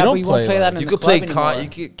No, but club- you Yeah, don't but you won't play play like- that in You the could play club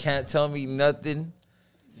anymore. Can't tell me nothing.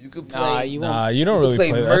 You could play. Nah, you won't. Nah, you don't you really could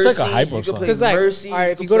play. That's like a Mercy, hype you or could something. play Because like, Mercy, all right,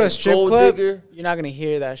 you if you could go to play a strip Gold club, Digger. you're not gonna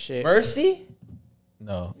hear that shit. Mercy.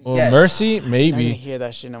 No. Well, Yes. Mercy, You're not gonna maybe. hear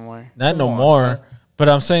that shit no more. Not no Come on, more. son. But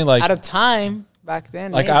I'm saying like At a time back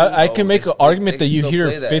then, like maybe. I Oh, can make they an still- argument they that you still hear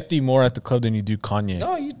play that. 50 more at the club than you do Kanye.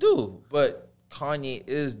 No, you do. But Kanye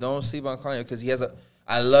is, don't sleep on Kanye because he has a.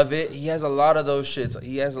 I love it. He has a lot of those shits.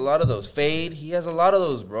 He has a lot of those. Fade. He has a lot of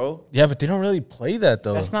those, bro. Yeah, but they don't really play that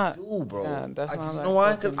though. that's not. Dude, bro. Yeah, that's not You like know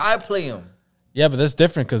why? Because fucking- I play him. Yeah, but that's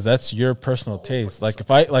different because that's your personal taste. Like if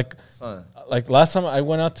I Son, like last time I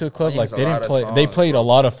went out to a club, Kanye like has a they lot didn't of play. songs, They played bro. a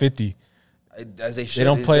lot of 50. as they should.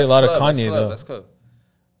 don't play a That's lot of club, Kanye, though. That's club.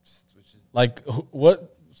 Like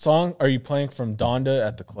what song are you playing from Donda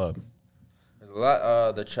at the club? There's a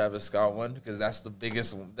lot. The Travis Scott one because that's the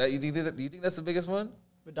biggest one. That do you think that's the biggest one?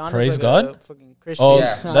 Madonna's Praise like God? a fucking Christian. Oh,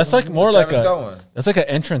 Yeah. that's like more The like Travis Scott one. that's like an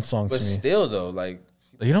entrance song But to me. still, though, like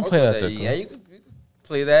You don't play that at the Yeah, club. you could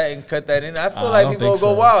play that and cut that in. I feel I like don't people will think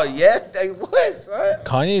go so. wild. Yeah, like what, son?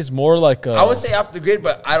 Kanye is more like a. I would say off the grid,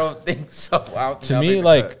 but I don't think so. I don't think to I'll me make the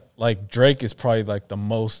like cut. Drake is probably like the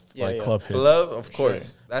most Yeah, like yeah. club hits. Love, of course.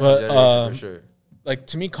 Sure. That's But, a generation for sure. Like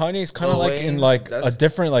to me, Kanye is kind of Lil like in Wayne's, like a that's-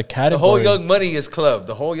 different like The category. whole Young Money is club.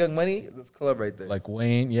 The whole Young Money, that's club right there. like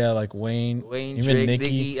Wayne, yeah, like Wayne, Wayne, even Drake, Nicki.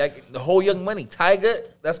 Nicki, like the whole Young Money, Tyga,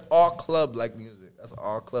 that's all club like music. That's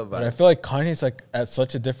all club But I vibe. feel like Kanye's like at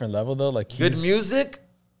such a different level though. Like Good he's, music,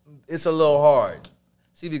 it's a little hard.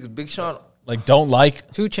 See, because Big Sean, Like don't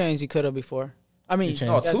like. 2 Chainz he could have before. I mean, 2 Chainz.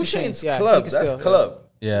 no, yeah, 2 2 Chainz yeah, he club. could That's still- club.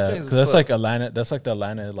 Yeah, 2 Chainz is because that's club. like Atlanta. That's like the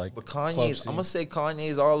Atlanta like. But club Kanye's, scene. I'm gonna say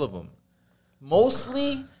Kanye's all of them.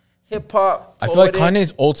 Mostly hip hop. I feel like poetic,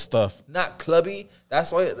 Kanye's old stuff. not clubby.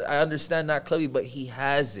 That's why I understand not clubby, but he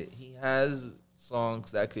has it. He has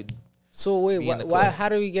songs that could So wait, Be in the why? club. How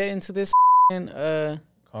do we get into this?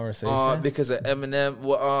 Conversation. because of Eminem. Eminem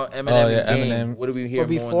Oh, yeah, and Game. Eminem. What do we hear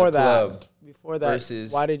But more in before the that, club? before that,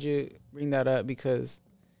 versus- why did you bring that up? Because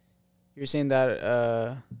you're saying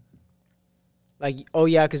that, like, oh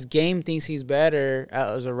yeah, because Game thinks he's better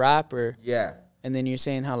as a rapper, Yeah. and then you're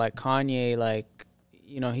saying how like Kanye, like,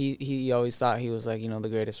 you know, he always thought he was like, you know, the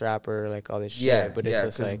greatest rapper, like all this shit. Yeah, but it's yeah,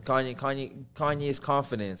 just like, Kanye's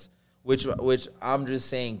confidence, which I'm just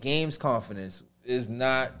saying, Game's confidence is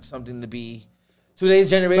not something to be. Today's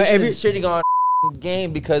generation is shitting on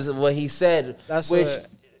Game because of what he said, That's which what-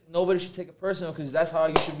 nobody should take it personal because that's how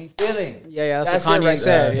you should be feeling. yeah, that's what it Kanye right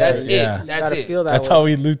said. there. Yeah, That's yeah. it. You That's gotta it. feel that That's way. how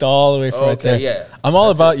we looped all the way from right Okay, there. yeah. I'm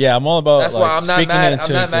all about. Yeah, I'm all about. That's like, why I'm not speaking mad. it into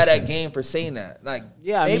I'm not mad at existence. Game for saying that. Like,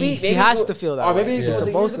 Yeah, I mean, he has to feel that Or way. maybe if Yeah. it was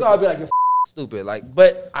Supposed years to ago, I'd be like, you're stupid. Like,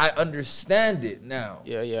 but I understand it now.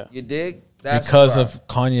 Yeah, yeah. You dig? That's Because why. of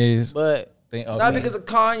Kanye's But thing. Not Okay. because of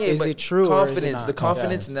Kanye, Is but it true or is it confidence. not? The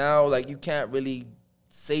confidence now, like you can't really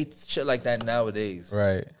say shit like that nowadays,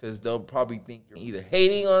 Right. Because they'll probably think you're either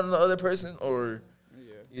hating on the other person or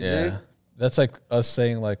you Yeah. dig? That's like us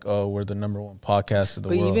saying like, oh, we're the #1 podcast of the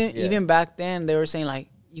but world. Yeah. even back then they were saying like,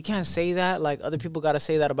 you can't say that. Like other people got to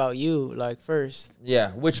say that about you, like first.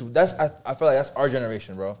 Yeah, which I feel like that's our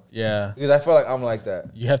generation, bro. Yeah. Because I feel like I'm like that.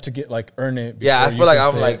 You have to get like earn it. Yeah, I before you feel like can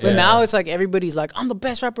I'm say like it. But Yeah. now it's like everybody's like, I'm the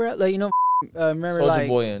best rapper. Like, you know, remember Soulja like,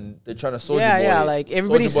 Boy, and they're trying to Soldier yeah, Boy. yeah, like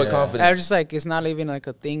everybody's. Soulja Boy Yeah. confidence. I was just like, it's not even like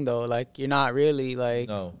a thing though. Like you're not really like.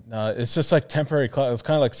 No, No, it's just like temporary. It's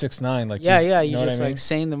kind of like 6ix9ine. Like Yeah, he's- yeah, you you're know just what I like mean?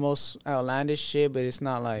 saying the most outlandish shit, but it's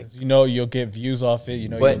not like. You know, you'll get views off it. You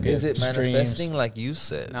know, but you'll get is it streams. manifesting like you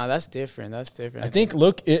said? No, that's different. That's different. I think.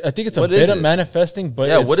 Look, I think it's a What is bit of it? manifesting, but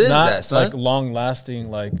Yeah, it's what is not that, son? like long lasting.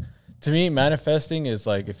 Like to me, manifesting is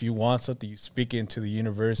like if you want something, you speak it into the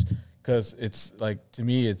universe. Because it's like to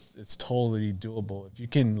me, it's totally doable. If you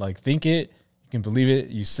can like think it, you can believe it,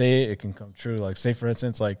 you say it, it can come true. Like say for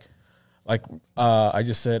instance, like I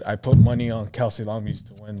just said I put money on Kelsey Longbeach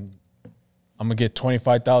to win. I'm gonna get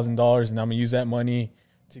 $25,000, and I'm gonna use that money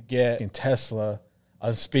to get in Tesla. I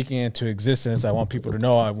was speaking into existence. I want people to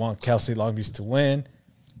know I want Kelsey Longbeach to win.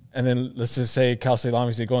 And then let's just say Kelsey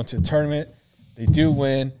Longbeach, they go into a tournament, they do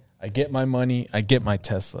win. I get my money, I get my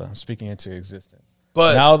Tesla. I'm speaking into existence.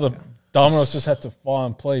 But Now the dominoes just have to fall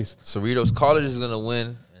in place. Cerritos College is gonna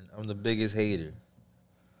win, and I'm the biggest hater.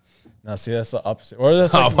 Now, see, that's the opposite. Or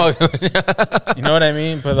that's like, you know what I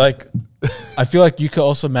mean? But like, I feel like you could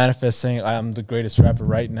also manifest saying I'm the greatest rapper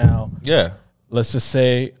right now. Yeah, Let's just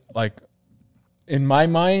say, like, in my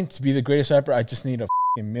mind, to be the greatest rapper, I just need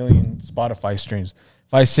a million Spotify streams.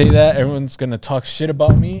 If I say that, everyone's gonna talk shit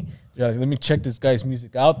about me. They're like, let me check this guy's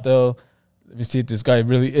music out, though. Let me see if this guy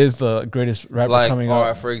really is the greatest rapper like coming all out.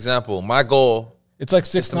 right, for example, my goal It's like is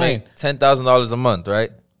to 6ix9ine, make $10,000 a month, right?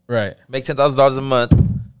 right? Make $10,000 a month.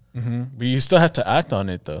 But you still have to act on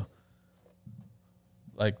it, though.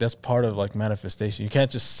 Like that's part of like manifestation. You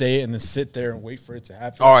can't just say it and then sit there and wait for it to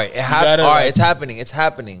happen. All right, You gotta, all right, like- it's happening. It's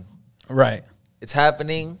happening. right. It's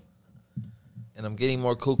happening, and I'm getting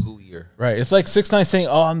more cuckoo here. Right. It's like 6ix9ine saying,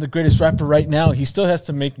 "Oh, I'm the greatest rapper right now." He still has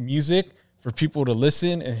to make music for people to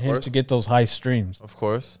listen and him course. to get those high streams. Of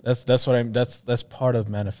course. That's what I'm. That's part of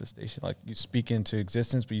manifestation. Like you speak into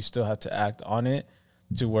existence, but you still have to act on it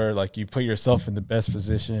to where like you put yourself in the best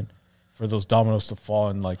position for those dominoes to fall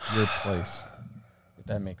in like your place. If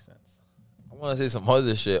that makes sense. I want to say some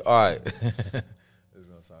other shit. All right. This is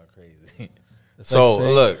going to sound crazy. So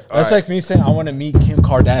like look. That's like me saying I want to meet Kim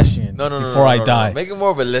Kardashian before I die. Make it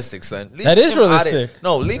more realistic, son. Leave that is Kim realistic.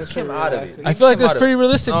 Leave Kim out of it. I feel like that's pretty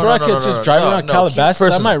realistic, bro. I could just drive around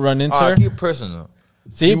Calabasas. I might run into her. Keep it personal.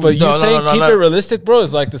 See, but you saying keep it realistic, bro,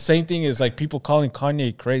 is like the same thing as like people calling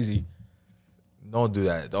Kanye crazy. Don't do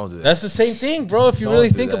that. Don't do that. That's the same thing, bro. If you really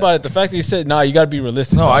think about it, the fact that you said, nah, you got to be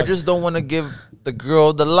realistic. No, I just don't want to give the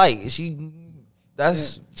girl the light.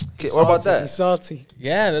 What about that? He's salty.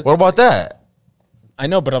 Yeah. What about that? I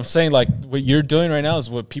know, but I'm saying like what you're doing right now is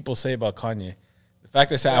what people say about Kanye. The fact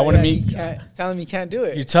they say I want to meet, telling me you can't do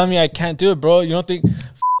it. You're telling me I can't do it, bro. You don't think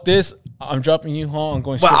this? I'm dropping you home. I'm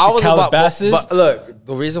going straight to Calabasas. But look,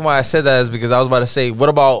 the reason why I said that is because I was about to say, what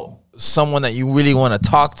about someone that you really want to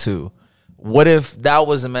talk to? What if that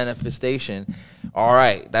was a manifestation? All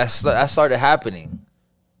right, that started happening.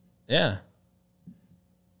 Yeah.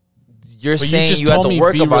 You're saying you have to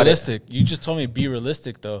work about it. You just told me be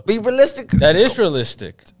realistic, though. Be realistic. That is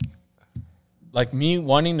realistic. Like me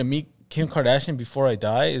wanting to meet Kim Kardashian before I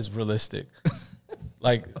die is realistic.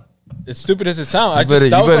 Like, as stupid as it sounds,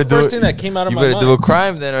 that was the first thing that came out of my mind. You better do a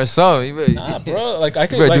crime then or something. Nah, bro. Like I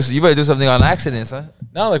could. You better do something on accident, son.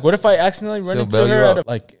 No, like what if I accidentally run into her?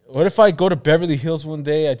 What if I go to Beverly Hills one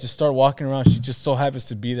day? I just start walking around. She just so happens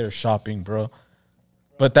to be there shopping, bro.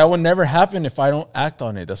 But that would never happen if I don't act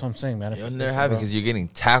on it. That's what I'm saying, man. It'll never happen because you're getting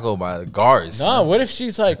tackled by the guards. No, what if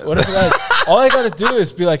she's like, what if like, all I got to do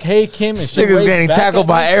is be like, hey, Kim. This nigga's getting tackled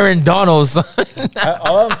by Aaron Donald, son.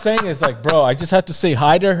 All I'm saying is like, bro, I just have to say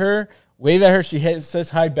hi to her, wave at her. She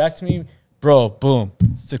says hi back to me. Bro, boom,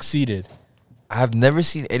 succeeded. I've never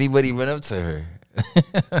seen anybody run up to her.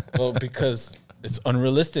 Well, because it's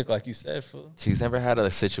unrealistic, like you said, fool. She's never had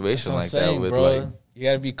a situation like that with bro. like. You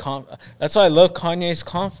gotta be That's why I love Kanye's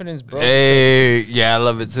confidence, bro. Hey, yeah, I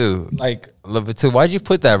love it too. Like, I love it too. Why'd you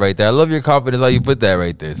put that right there? I love your confidence. How you put that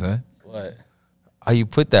right there, son? What? How you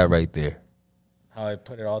put that right there? How I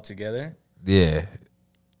put it all together? Yeah.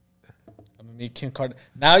 I'm gonna meet Kim Kardashian.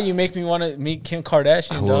 Now you make me want to meet Kim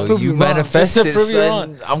Kardashian. Well, you manifested it,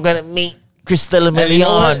 son. I'm gonna meet Cristela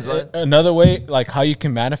Milian. Another way, like how you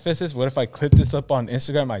can manifest this. What if I clip this up on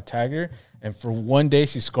Instagram? I tag her. And for one day,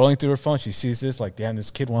 she's scrolling through her phone. She sees this, like, damn, this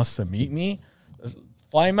kid wants to meet me.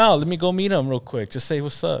 Fly him out. Let me go meet him real quick. Just say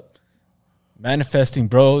what's up. Manifesting,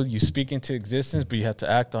 bro. You speak into existence, but you have to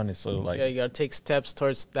act on it. So, like, yeah, you gotta take steps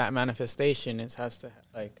towards that manifestation. It has to,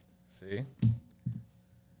 like, see.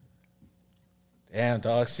 Damn,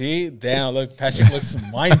 dog. See, damn. Look, Patrick looks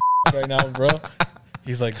mind right now, bro.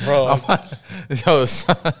 He's like, bro. Yo,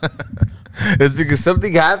 son. It's because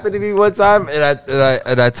something happened to me one time, and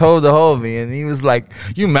I told the homie, and he was like,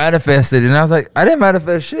 "You manifested," and I was like, "I didn't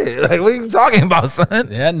manifest shit. Like, what are you talking about, son?"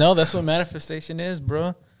 Yeah, no, that's what manifestation is, bro.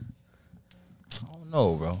 I don't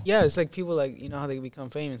know, bro. Yeah, it's like people like how they become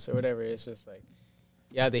famous or whatever. It's just like,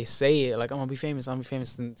 yeah, they say it like I'm gonna be famous,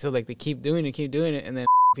 until like they keep doing it, and then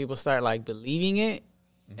people start like believing it,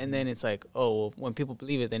 and then it's like, oh, well, when people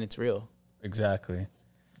believe it, then it's real. Exactly.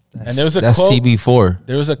 And there was a quote. CB4.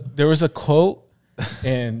 There was a quote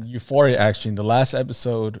in Euphoria, actually, in the last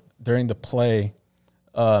episode during the play.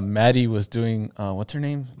 Maddie was doing what's her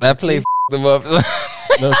name? That play them up.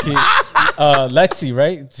 Low-key. Lexi,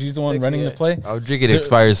 right? She's the one running the play. I was drinking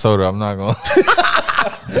expired soda. I'm not gonna.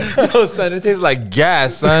 No, son, it tastes like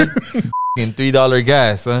gas, son. $3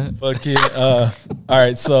 gas, son. Fucking. All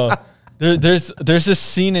right, so there's this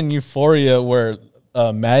scene in Euphoria where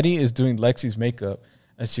Maddie is doing Lexi's makeup.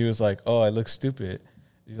 And she was like, "Oh, I look stupid."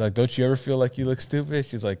 She's like, "Don't you ever feel like you look stupid?"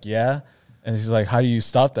 She's like, "Yeah." And she's like, "How do you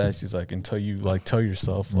stop that?" She's like, "Until you like tell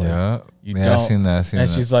yourself, like, you don't." I seen that.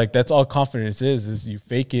 She's like, "That's all confidence is you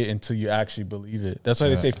fake it until you actually believe it." That's why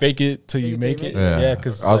they say fake it till you make it. Yeah,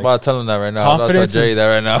 because I was about to tell him that right now. I was about to tell Jerry that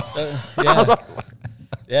right now.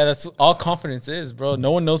 Yeah, that's all confidence is, bro.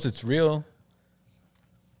 No one knows it's real,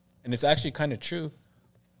 and it's actually kind of true.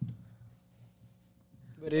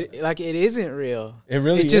 But it isn't real. It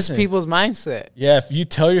really it's just isn't. People's mindset. Yeah, if you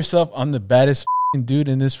tell yourself I'm the baddest dude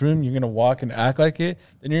in this room, you're gonna walk and act like it,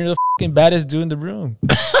 then you're the baddest dude in the room.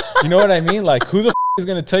 You know what I mean? Like, who the is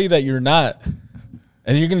gonna tell you that you're not?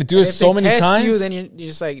 And you're gonna do it so many times. You, then you're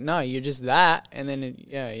just like, no, you're just that. And then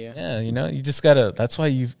yeah. You just gotta. That's why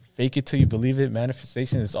you fake it till you believe it.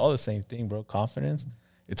 Manifestation, it's all the same thing, bro. Confidence,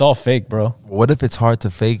 it's all fake, bro. What if it's hard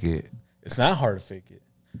to fake it? It's not hard to fake it.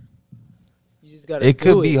 It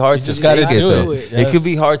could be hard to fake it, though. It could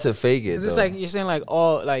be hard to fake it. It's like you're saying, like,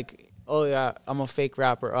 oh yeah, I'm a fake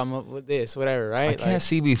rapper. I'm with this, whatever, right? I can't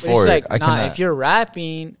see before. It's like, if you're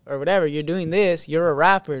rapping or whatever, you're doing this. You're a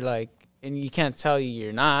rapper, like, and you can't tell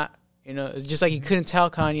you're not. It's just like you couldn't tell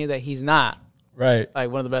Kanye that he's not. Right. like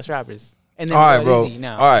one of the best rappers. And then All right, bro. Lil Uzi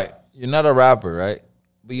now. All right, you're not a rapper, right?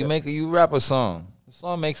 But you rap a song. The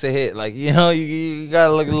song makes a hit. Like you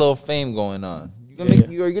got like a little fame going on. Are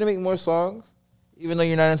you gonna make more songs, even though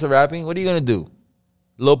you're not into rapping? What are you gonna do?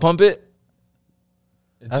 Lil Pump It?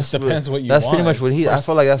 It just depends what you That's want. pretty much what I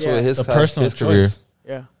feel like that's what his the personal his career choice.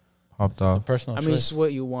 Yeah. popped It's a off. personal I mean, it's choice.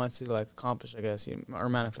 what you want to like accomplish, I guess, or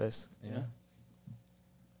manifest. Yeah.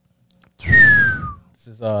 This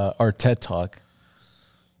is our TED Talk.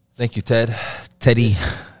 Thank you, Teddy.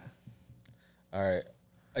 All right.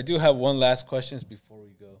 I do have one last question before we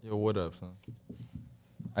go. Yo, what up, son?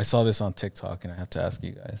 I saw this on TikTok and I have to ask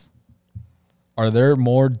you guys. Are there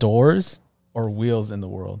more doors or wheels in the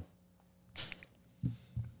world?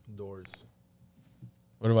 Doors.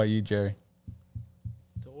 What about you, Jerry?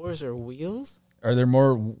 Doors or wheels? Are there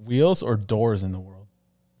more wheels or doors in the world?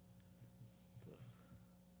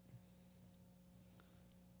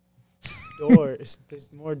 Doors.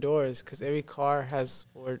 There's more doors because every car has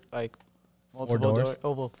multiple doors? doors.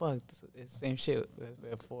 Oh, well, fuck. It's the same shit. We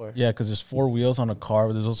have 4. Yeah, because there's 4 wheels on a car,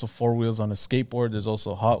 but there's also 4 wheels on a skateboard. There's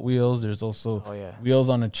also Hot Wheels. There's also wheels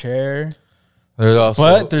on a chair. There's also,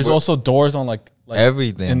 But there's also doors on like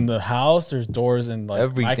everything in the house. There's doors in like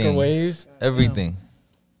Everything. microwaves. everything,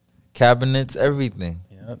 cabinets, everything,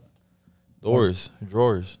 Yeah. doors,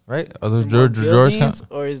 drawers, right? Are Is those there more drawers count? buildings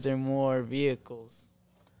or is there more vehicles?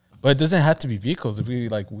 But it doesn't have to be vehicles. If we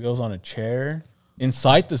like wheels on a chair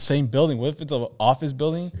inside the same building. What if it's an office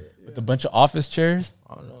building with a bunch of office chairs?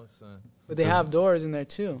 I don't know, son. But they have doors in there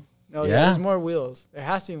too. No, Yeah? there's more wheels. There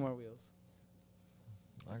has to be more wheels.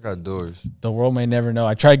 I got doors. The world may never know.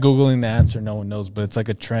 I tried Googling the answer. No one knows, but it's like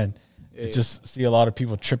a trend. Yeah, It's just see a lot of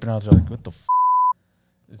people tripping out. They're like, what the f***?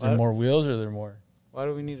 Is there What? more wheels or are there more? Why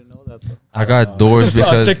do we need to know that though? I got doors on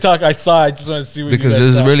because TikTok I saw. I just want to see what because you guys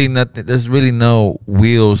there's thought. really nothing. There's really no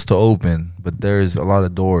wheels to open, but there's a lot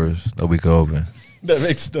of doors that we can open. That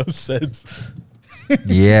makes no sense.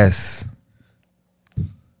 Yes,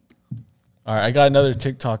 All right, I got another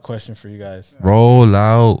TikTok question for you guys. roll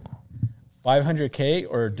out 500K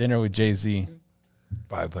or dinner with Jay-Z?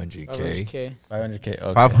 500K. Okay. 500K.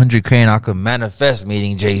 Okay. 500K, and I could manifest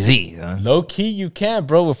meeting Jay-Z. Huh? Low key, you can,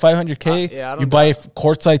 bro. With 500K, Yeah, I don't you buy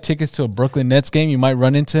courtside tickets to a Brooklyn Nets game. You might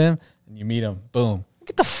run into him and you meet him. Boom.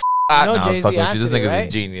 You know Nah, Jay-Z fuck with you. This answered it, nigga's a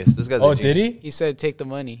right? genius. This guy's Oh, a did genius. he? He said, "Take the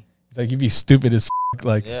money." He's like, you'd be stupid as f-.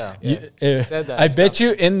 Like, Yeah. Said that I bet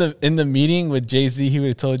you in the meeting with Jay-Z, he would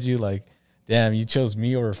have told you like, damn, you chose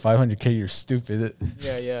me over 500K. You're stupid.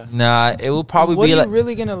 Yeah. Nah, it will probably What be are like. you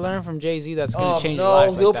really gonna learn from Jay-Z that's gonna change your no,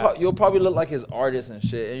 life? Like that? you'll probably look like his artist and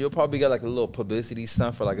shit, and you'll probably get like a little publicity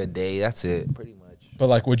stunt for like a day. That's it, pretty much. But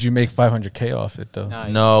like, would you make 500K off it though? Nah,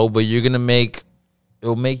 No, but you're gonna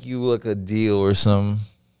it'll make you like a deal or something.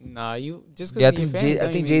 Nah, you just because Yeah,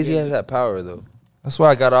 I think Jay-Z has that power though. That's why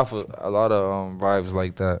I got off of a lot of vibes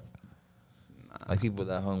like that. Like people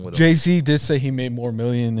that hung with him. Jay-Z did say he made more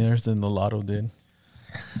millionaires than the Lotto did.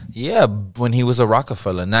 Yeah, when he was a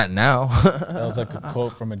Rockefeller, not now. That was like a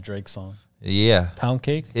quote from a Drake song. Yeah, Pound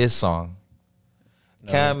cake? his song.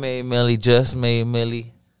 No. Cam made Millie, just made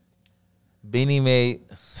Millie. Beanie made.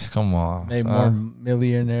 Come on. Made more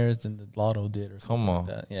millionaires than the Lotto did or something Come on.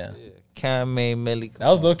 like that. Yeah. Cam made Millie. That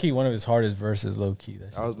was low-key one of his hardest verses, low-key.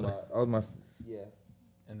 That That was shit's my. like, That was my. Yeah.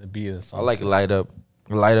 and the beat of the song. I like light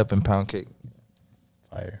up and pound cake.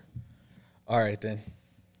 Fire. All right, then.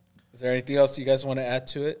 Is there anything else you guys want to add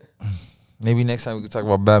to it? Maybe next time we could talk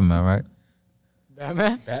about Batman, right?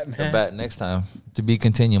 Batman. Batman? Next time. To be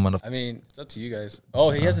continued, motherfucker. I mean, it's up to you guys. Oh,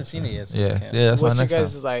 he hasn't seen it yet. So Yeah, we can't. yeah. That's What's why your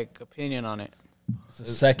next guys' time. like opinion on it? It's the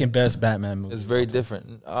second best Batman movie. It's very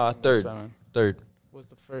different. What's Third. Batman? What's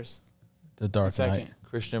the first? The Dark Second. Knight.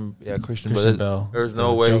 Christian Christian Bale. Bale. There's The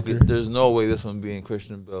no way. Joker. There's no way this one being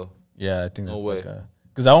Christian Bale. Yeah, I think No that's way. like a...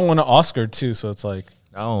 Because that one won an Oscar, too, so it's like...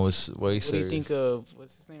 That one was way What do you think of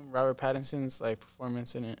what's his name? Robert Pattinson's like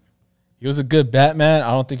performance in it? He was a good Batman.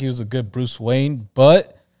 I don't think he was a good Bruce Wayne,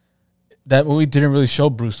 but that movie didn't really show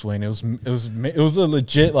Bruce Wayne. It was a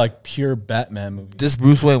legit like pure Batman movie. This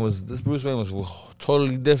Bruce Wayne was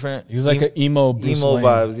totally different. He was like an emo Bruce emo Wayne.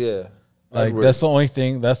 vibes, yeah. Like that's the only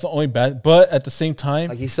thing. That's the only bad. But at the same time,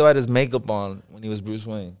 like he still had his makeup on when he was Bruce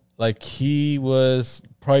Wayne. like he was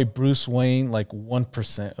probably Bruce Wayne like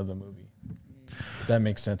 1% of the movie. If that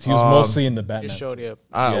makes sense. He was mostly in the Batman. Just showed you up.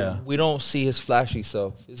 Yeah. We don't see his flashy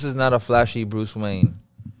self. This is not a flashy Bruce Wayne.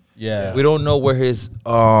 Yeah. We don't know where his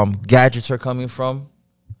gadgets are coming from.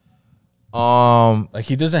 Like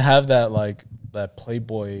he doesn't have that like that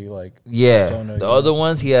Playboy like Yeah, persona, the you know? other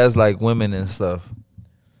ones he has like women and stuff,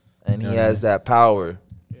 and he Yeah. has that power.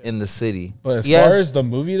 Yeah. in the city. But as Yes. far as the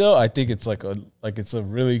movie though, I think it's it's a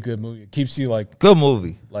really good movie. It keeps you Good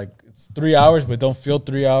movie. it's 3 hours, but don't feel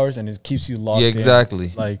 3 hours, and it keeps you locked Yeah, in.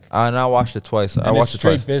 exactly. Like, And I watched it twice. I and watched it's it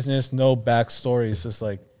straight twice. business, no backstory. It's just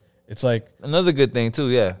it's like Another good thing too.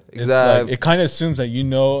 Yeah, it's exactly. it kind of assumes that you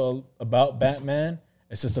know about Batman.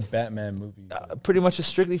 It's just a Batman movie. Pretty much it's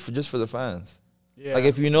strictly just for the fans. Yeah. Like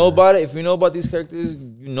if you know about it, if you know about these characters,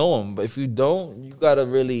 you know them. But if you don't, you gotta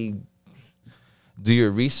really do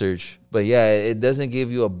your research. But yeah, it doesn't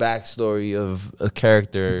give you a backstory of a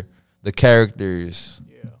character, the characters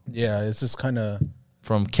Yeah, it's just kind of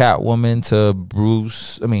from Catwoman to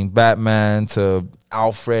Batman to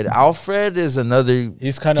Alfred. Alfred is another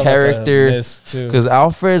he's kind of character like a miss too. because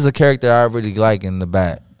Alfred is a character I really like in the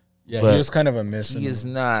Bat. Yeah, but he was kind of a miss. He is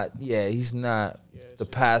not. Yeah, he's not the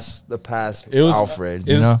past. It was Alfred. It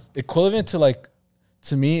You was know. equivalent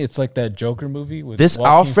to me, it's like that Joker movie with This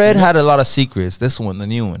Joaquin Alfred Phoenix. had a lot of secrets. This one, the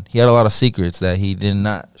new one, he had a lot of secrets that he did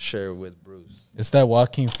not share with Bruce. It's that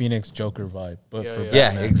Joaquin Phoenix Joker vibe, but for Yeah,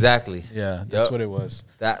 Batman. exactly. Yeah, that's Yep. what it was.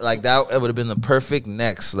 That it would have been the perfect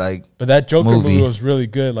next But that Joker movie. movie was really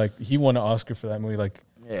good. Like he won an Oscar for that movie. Like,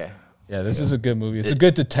 Yeah, yeah, this is a good movie. It's a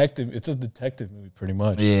good detective. It's a detective movie, pretty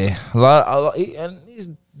much. yeah. And he's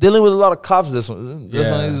dealing with a lot of cops. This one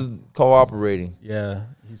he's cooperating. Yeah,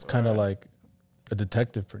 he's kind of like a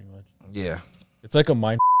detective, pretty much. Yeah, It's like a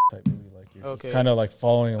mind type movie. Like you're Okay. kind of like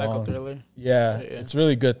following Psycho along. thriller. Yeah, Shit, yeah. it's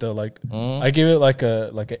really good though. Like Mhm. I give it like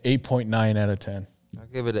a 8.9 out of 10. I'll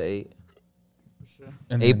give it an 8. For sure.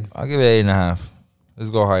 And 8. then I'll give it 8.5. Let's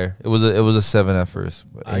go higher. It was a 7 at first,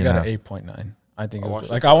 but I got 8.5. an 8.9. I think I'll it watch was,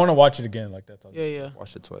 it. like I want to watch it again. Like that's Yeah, yeah.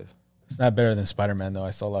 Watched it twice. It's not better than Spider-Man though. I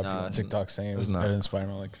saw a lot of people Nah, on it's TikTok saying it it's was not. better than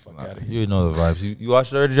Spider-Man. Like fuck out of here. You know the vibes. You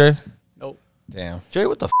watched it already, Jay? Nope. Damn. Jay,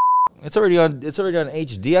 what the f? It's already on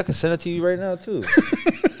HD. I can send it to you right now too.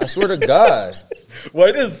 I swear to God.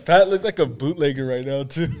 Why does Pat look like a bootlegger right now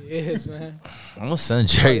too? Yes, man. I'm gonna send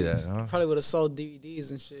Jerry that. Huh? Probably would have sold DVDs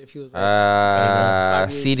and shit if he was like.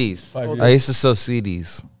 5 years. CDs. 5 years. I used to sell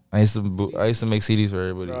CDs. I used to make CDs for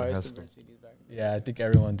everybody. Bro, I used That's to burn CDs back. Yeah, I think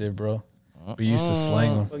everyone did, bro. We used to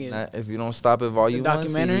slang them. Fucking- Not- if you don't stop at volume The 1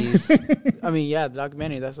 documentary? CDs, I mean, yeah, the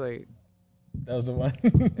documentary. That's like, That was the one.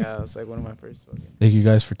 yeah, that's like one of my first fucking. Thank you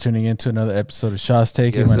guys for tuning in to another episode of Shots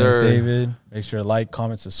Taken. Yes, My name's sir. David. Make sure to like,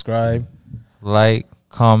 comment, subscribe. like,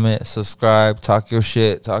 comment, subscribe, talk your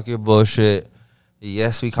shit, talk your bullshit.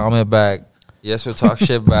 Yes, we comment back. Yes, we'll talk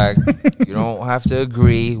shit back. You don't have to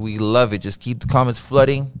agree. We love it. Just keep the comments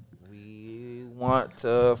flooding. We want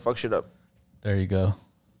to fuck shit up. There you go.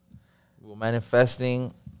 We're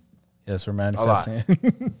manifesting. Yes, we're lot.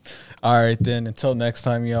 manifesting. All right, then. Until next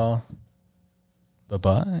time, y'all.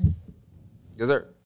 Bye-bye. Yes, sir.